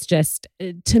think that is just,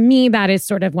 to me, that is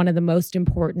sort of one of the most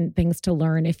important things to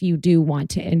learn if you do want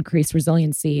to increase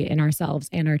resiliency in ourselves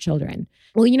and our children.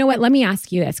 Well, you know what? Let me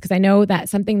ask you this, because I know that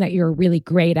something that you're really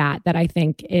great at that I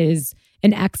think is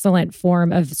an excellent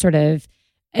form of sort of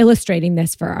illustrating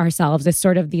this for ourselves is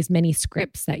sort of these mini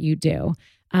scripts that you do.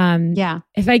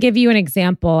 If I give you an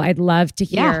example, I'd love to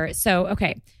hear. Yeah. So,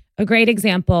 okay. A great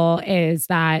example is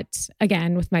that,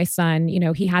 again, with my son,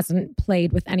 he hasn't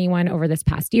played with anyone over this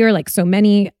past year, like so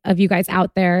many of you guys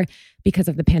out there, because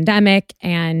of the pandemic.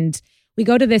 And we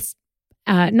go to this,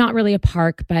 not really a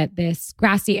park, but this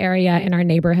grassy area in our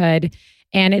neighborhood.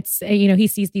 And it's, he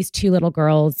sees these two little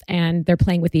girls and they're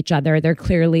playing with each other. They're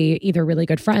clearly either really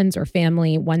good friends or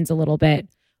family. One's a little bit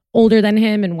older than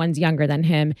him and one's younger than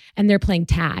him. And they're playing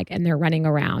tag and they're running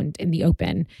around in the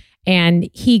open. And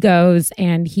he goes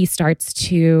and he starts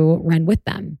to run with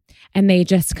them. And they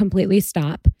just completely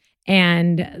stop.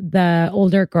 And the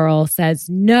older girl says,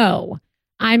 "No,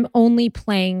 I'm only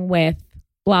playing with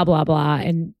blah, blah, blah,"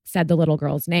 and said the little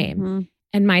girl's name. Mm-hmm.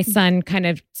 And my son kind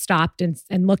of stopped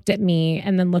and looked at me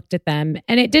and then looked at them.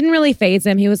 And it didn't really faze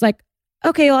him. He was like,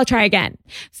 "Okay, well, I'll try again."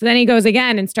 So then he goes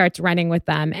again and starts running with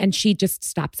them. And she just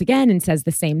stops again and says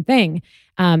the same thing,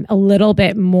 a little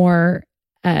bit more,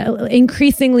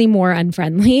 increasingly more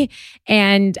unfriendly.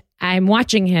 And I'm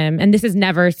watching him. And this is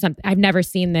never something, I've never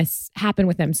seen this happen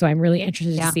with him. So I'm really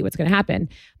interested to see what's going to happen.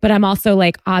 But I'm also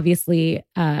like, obviously,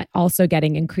 also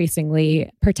getting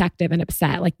increasingly protective and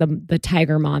upset. Like the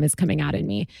tiger mom is coming out in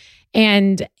me.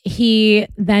 And he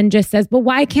then just says, "But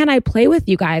why can't I play with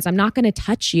you guys? I'm not going to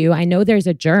touch you. I know there's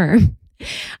a germ.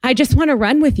 I just want to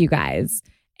run with you guys."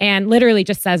 And literally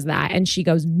just says that. And she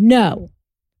goes, "No,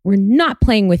 we're not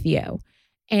playing with you."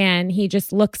 And he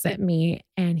just looks at me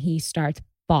and he starts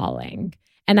bawling.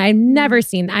 And I've never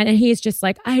seen that. And he's just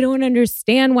like, "I don't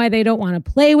understand why they don't want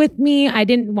to play with me. I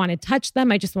didn't want to touch them.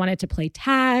 I just wanted to play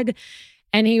tag."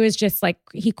 And he was just like,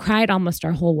 he cried almost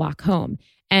our whole walk home.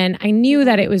 And I knew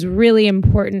that it was really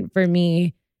important for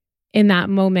me in that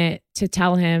moment to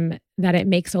tell him that it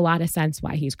makes a lot of sense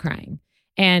why he's crying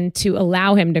and to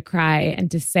allow him to cry and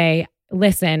to say,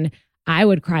 "Listen, I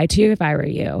would cry too if I were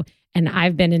you. And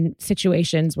I've been in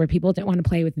situations where people didn't want to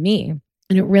play with me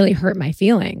and it really hurt my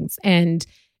feelings." And,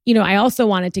 I also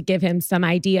wanted to give him some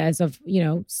ideas of,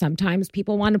 sometimes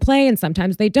people want to play and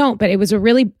sometimes they don't. But it was a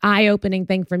really eye-opening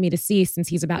thing for me to see since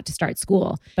he's about to start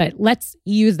school. But let's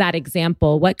use that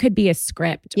example. What could be a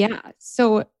script? Yeah.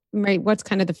 So, right, what's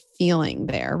kind of the feeling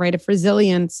there, right? If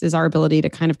resilience is our ability to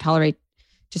kind of tolerate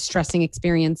distressing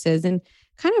experiences, and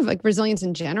kind of like resilience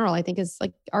in general, I think is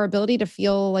like our ability to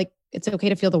feel like it's okay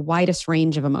to feel the widest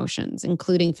range of emotions,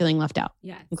 including feeling left out,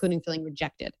 including feeling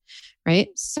rejected, right?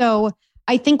 So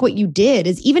I think what you did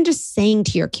is even just saying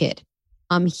to your kid,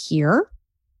 "I'm here."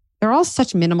 They're all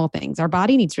such minimal things. Our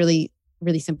body needs really,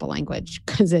 really simple language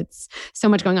because it's so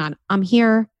much going on. "I'm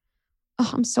here. Oh,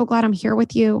 I'm so glad I'm here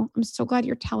with you. I'm so glad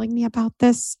you're telling me about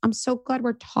this. I'm so glad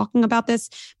we're talking about this."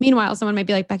 Meanwhile, someone might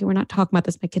be like, "Becky, we're not talking about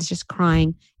this. My kid's just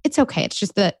crying." It's okay. It's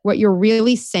just that what you're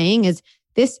really saying is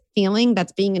this feeling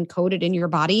that's being encoded in your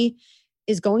body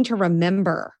is going to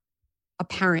remember a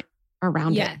parent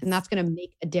around it. And that's going to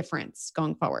make a difference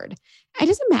going forward. I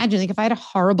just imagine like if I had a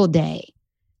horrible day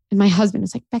and my husband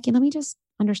was like, "Becky, let me just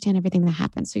understand everything that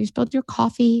happened. So you spilled your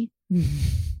coffee, and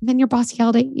then your boss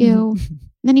yelled at you. And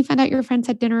then you found out your friends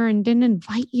had dinner and didn't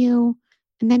invite you.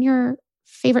 And then your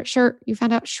favorite shirt, you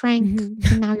found out shrank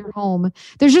and now you're home."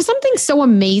 There's just something so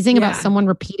amazing about someone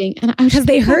repeating. And because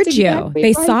they heard you.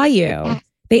 They saw you. Yeah.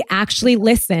 They actually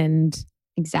listened.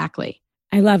 Exactly.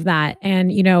 I love that. And,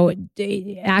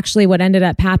 actually what ended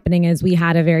up happening is we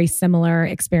had a very similar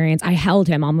experience. I held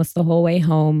him almost the whole way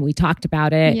home. We talked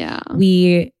about it. Yeah.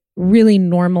 We really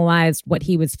normalized what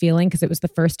he was feeling because it was the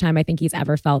first time I think he's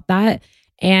ever felt that.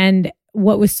 And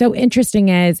what was so interesting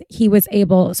is he was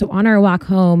able, so on our walk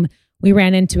home, we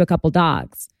ran into a couple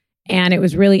dogs. And it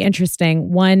was really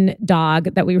interesting. One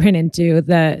dog that we ran into,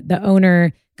 the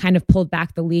owner kind of pulled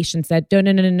back the leash and said,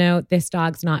 no, this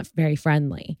dog's not very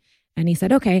friendly. And he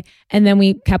said, "Okay." And then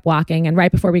we kept walking. And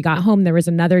right before we got home, there was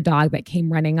another dog that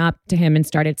came running up to him and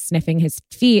started sniffing his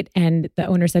feet. And the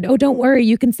owner said, "Oh, don't worry.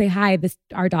 You can say hi.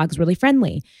 Our dog's really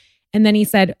friendly." And then he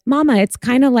said, "Mama, it's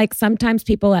kind of like sometimes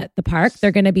people at the park,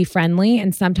 they're going to be friendly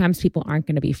and sometimes people aren't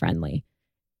going to be friendly.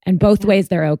 And both ways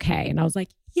they're okay." And I was like,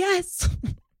 yes.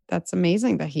 That's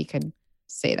amazing that he could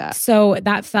say that. So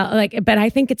that felt like, but I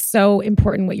think it's so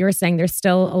important what you're saying. There's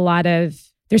still a lot of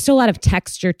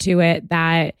texture to it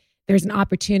that there's an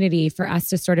opportunity for us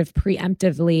to sort of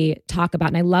preemptively talk about.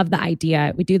 And I love the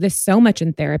idea. We do this so much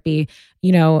in therapy,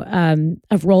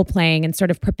 of role playing and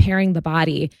sort of preparing the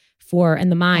body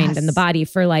and the mind and the body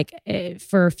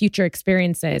for future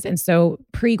experiences. And so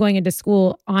going into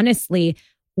school, honestly,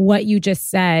 what you just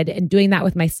said and doing that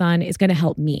with my son is going to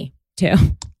help me too.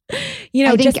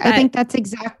 I think that's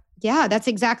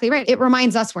exactly right. It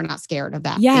reminds us we're not scared of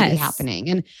that maybe happening.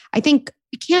 And I think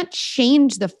we can't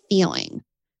change the feeling.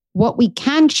 What we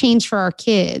can change for our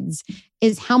kids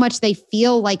is how much they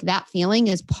feel like that feeling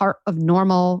is part of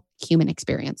normal human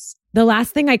experience. The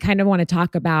last thing I kind of want to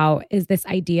talk about is this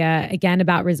idea, again,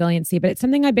 about resiliency, but it's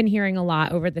something I've been hearing a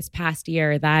lot over this past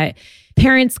year, that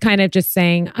parents kind of just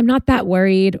saying, I'm not that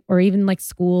worried, or even like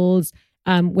schools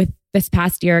with this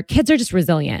past year, kids are just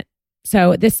resilient.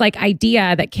 So this like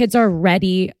idea that kids are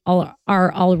already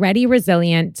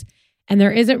resilient, and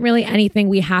there isn't really anything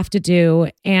we have to do,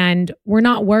 and we're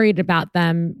not worried about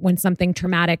them when something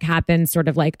traumatic happens, sort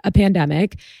of like a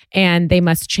pandemic, and they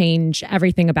must change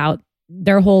everything about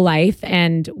their whole life.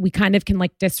 And we kind of can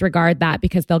like disregard that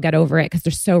because they'll get over it because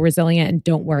they're so resilient and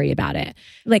don't worry about it.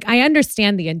 Like, I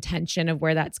understand the intention of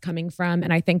where that's coming from.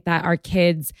 And I think that our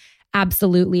kids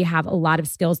absolutely have a lot of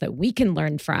skills that we can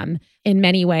learn from in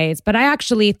many ways. But I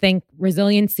actually think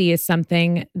resiliency is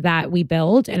something that we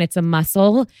build, and it's a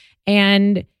muscle,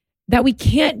 and that we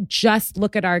can't just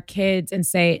look at our kids and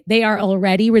say they are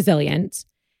already resilient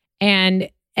and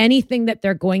anything that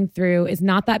they're going through is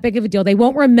not that big of a deal. They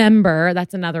won't remember.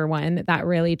 That's another one that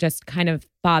really just kind of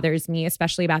bothers me,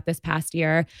 especially about this past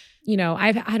year. You know,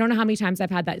 I don't know how many times I've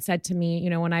had that said to me, you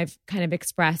know, when I've kind of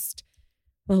expressed,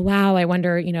 well, wow, I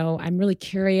wonder, you know, I'm really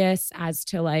curious as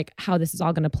to like how this is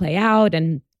all going to play out.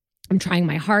 And I'm trying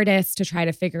my hardest to try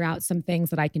to figure out some things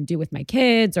that I can do with my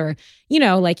kids, or, you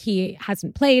know, like he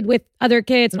hasn't played with other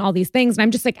kids and all these things. And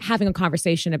I'm just like having a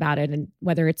conversation about it. And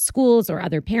whether it's schools or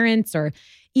other parents or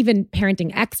even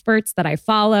parenting experts that I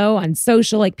follow on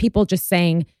social, like people just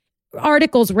saying,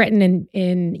 articles written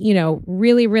in, you know,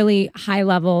 really, really high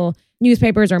level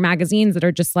newspapers or magazines that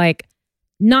are just like,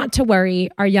 not to worry,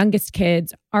 our youngest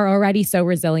kids are already so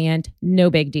resilient, no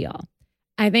big deal.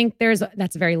 I think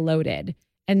that's very loaded.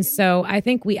 And so I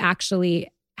think we actually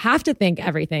have to think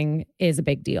everything is a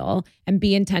big deal and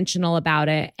be intentional about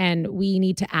it. And we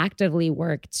need to actively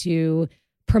work to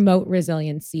promote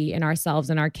resiliency in ourselves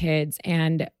and our kids.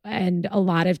 And a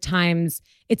lot of times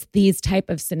it's these type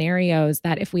of scenarios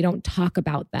that if we don't talk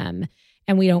about them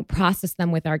and we don't process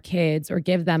them with our kids or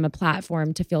give them a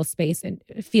platform to feel space and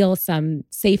feel some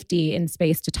safety in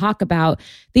space to talk about,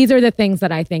 these are the things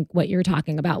that I think what you're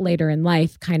talking about later in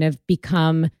life kind of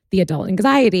become the adult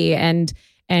anxiety. And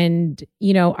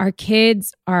you know, our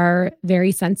kids are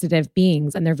very sensitive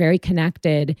beings, and they're very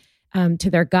connected to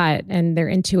their gut and their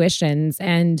intuitions.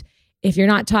 And if you're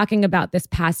not talking about this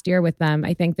past year with them,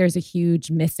 I think there's a huge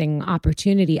missing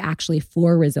opportunity actually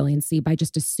for resiliency by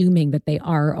just assuming that they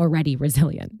are already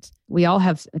resilient. We all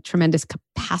have a tremendous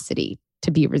capacity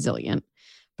to be resilient,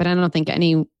 but I don't think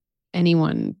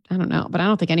anyone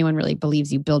really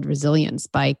believes you build resilience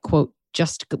by, quote,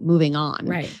 just moving on.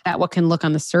 Right. That what can look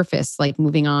on the surface like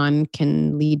moving on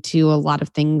can lead to a lot of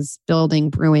things building,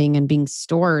 brewing, and being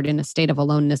stored in a state of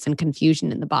aloneness and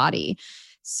confusion in the body.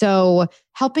 So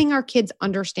helping our kids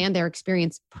understand their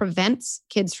experience prevents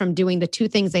kids from doing the two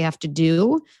things they have to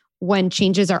do when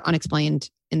changes are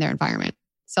unexplained in their environment: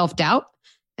 self-doubt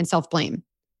and self-blame.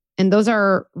 And those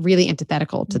are really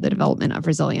antithetical to the development of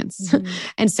resilience. Mm-hmm.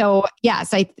 And so,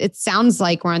 yes, it sounds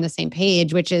like we're on the same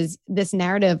page, which is this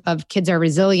narrative of kids are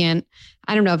resilient.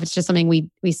 I don't know if it's just something we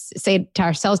say to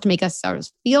ourselves to make us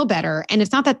feel better. And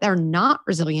it's not that they're not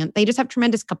resilient. They just have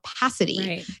tremendous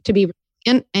capacity to be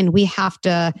resilient, and we have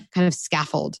to kind of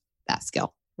scaffold that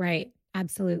skill. Right.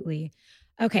 Absolutely.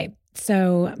 Okay.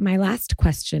 So my last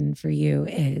question for you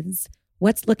is,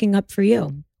 what's looking up for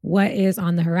you? What is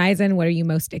on the horizon? What are you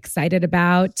most excited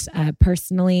about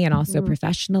personally and also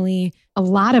professionally? A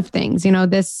lot of things. You know,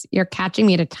 you're catching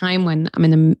me at a time when I'm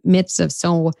in the midst of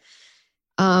so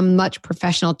much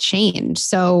professional change.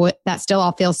 So that still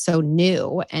all feels so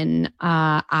new. And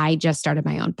I just started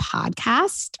my own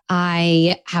podcast.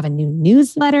 I have a new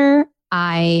newsletter.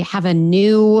 I have a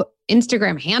new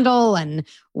Instagram handle and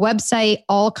website,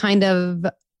 all kind of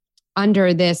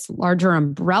under this larger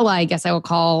umbrella, I guess I will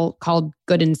called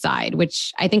Good Inside,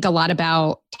 which I think a lot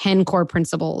about 10 core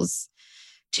principles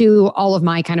to all of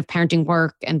my kind of parenting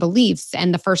work and beliefs.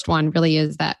 And the first one really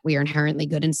is that we are inherently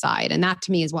good inside. And that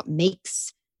to me is what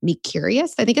makes me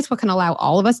curious. I think it's what can allow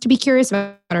all of us to be curious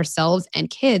about ourselves and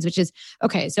kids, which is,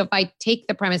 okay, so if I take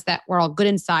the premise that we're all good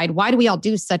inside, why do we all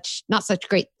do not such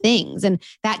great things? And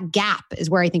that gap is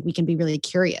where I think we can be really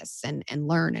curious and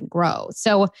learn and grow.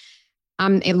 So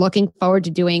I'm looking forward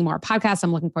to doing more podcasts.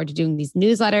 I'm looking forward to doing these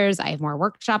newsletters. I have more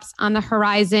workshops on the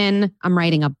horizon. I'm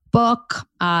writing a book.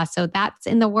 So that's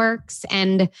in the works.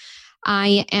 And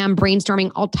I am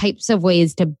brainstorming all types of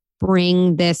ways to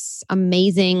bring this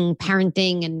amazing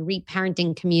parenting and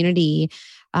reparenting community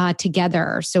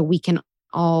together so we can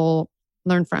all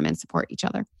learn from and support each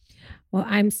other. Well,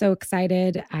 I'm so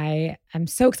excited. I'm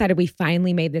so excited we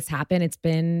finally made this happen. It's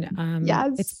been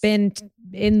it's been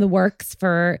in the works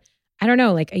for I don't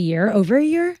know, like over a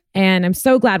year. And I'm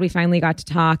so glad we finally got to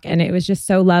talk. And it was just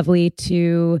so lovely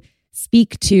to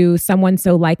speak to someone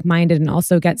so like-minded and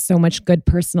also get so much good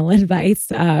personal advice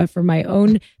for my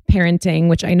own parenting,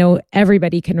 which I know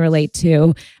everybody can relate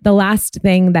to. The last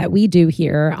thing that we do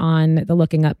here on the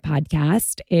Looking Up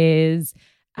podcast is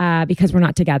because we're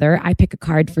not together, I pick a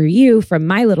card for you from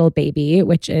my little baby,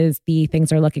 which is the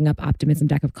Things Are Looking Up Optimism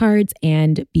deck of cards,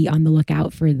 and be on the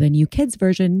lookout for the new kids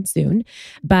version soon.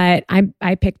 But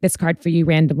I picked this card for you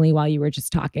randomly while you were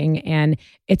just talking, and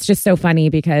it's just so funny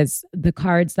because the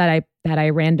cards that I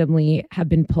randomly have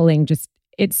been pulling, just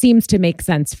it seems to make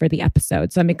sense for the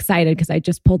episode. So I'm excited because I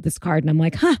just pulled this card and I'm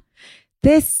like,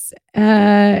 this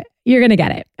you're gonna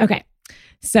get it. Okay.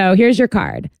 So here's your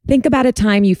card. Think about a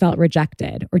time you felt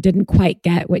rejected or didn't quite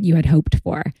get what you had hoped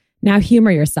for. Now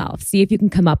humor yourself. See if you can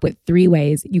come up with 3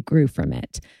 ways you grew from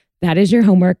it. That is your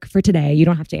homework for today. You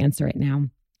don't have to answer it now,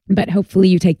 but hopefully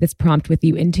you take this prompt with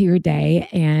you into your day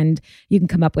and you can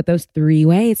come up with those 3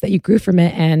 ways that you grew from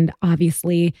it. And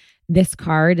obviously this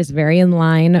card is very in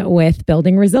line with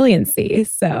building resiliency.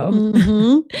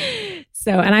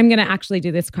 And I'm going to actually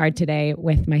do this card today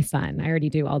with my son. I already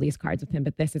do all these cards with him,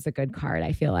 but this is a good card.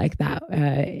 I feel like that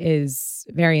is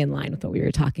very in line with what we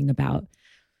were talking about.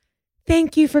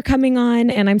 Thank you for coming on.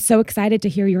 And I'm so excited to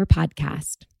hear your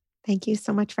podcast. Thank you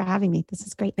so much for having me. This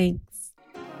is great. Thanks.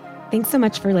 Thanks so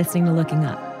much for listening to Looking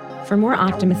Up. For more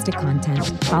optimistic content,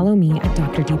 follow me at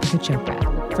Dr. Deepika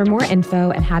Chopra. For more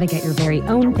info and how to get your very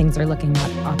own Things Are Looking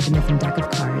Up Optimism deck of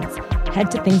cards,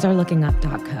 head to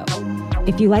thingsarelookingup.co.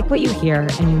 If you like what you hear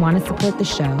and you want to support the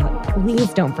show,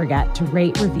 please don't forget to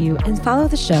rate, review, and follow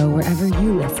the show wherever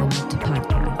you listen to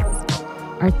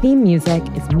podcasts. Our theme music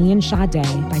is Me and Sade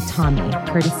by Tommy,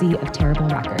 courtesy of Terrible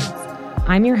Records.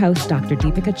 I'm your host, Dr.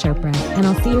 Deepika Chopra, and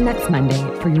I'll see you next Monday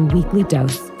for your weekly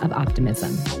dose of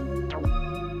optimism.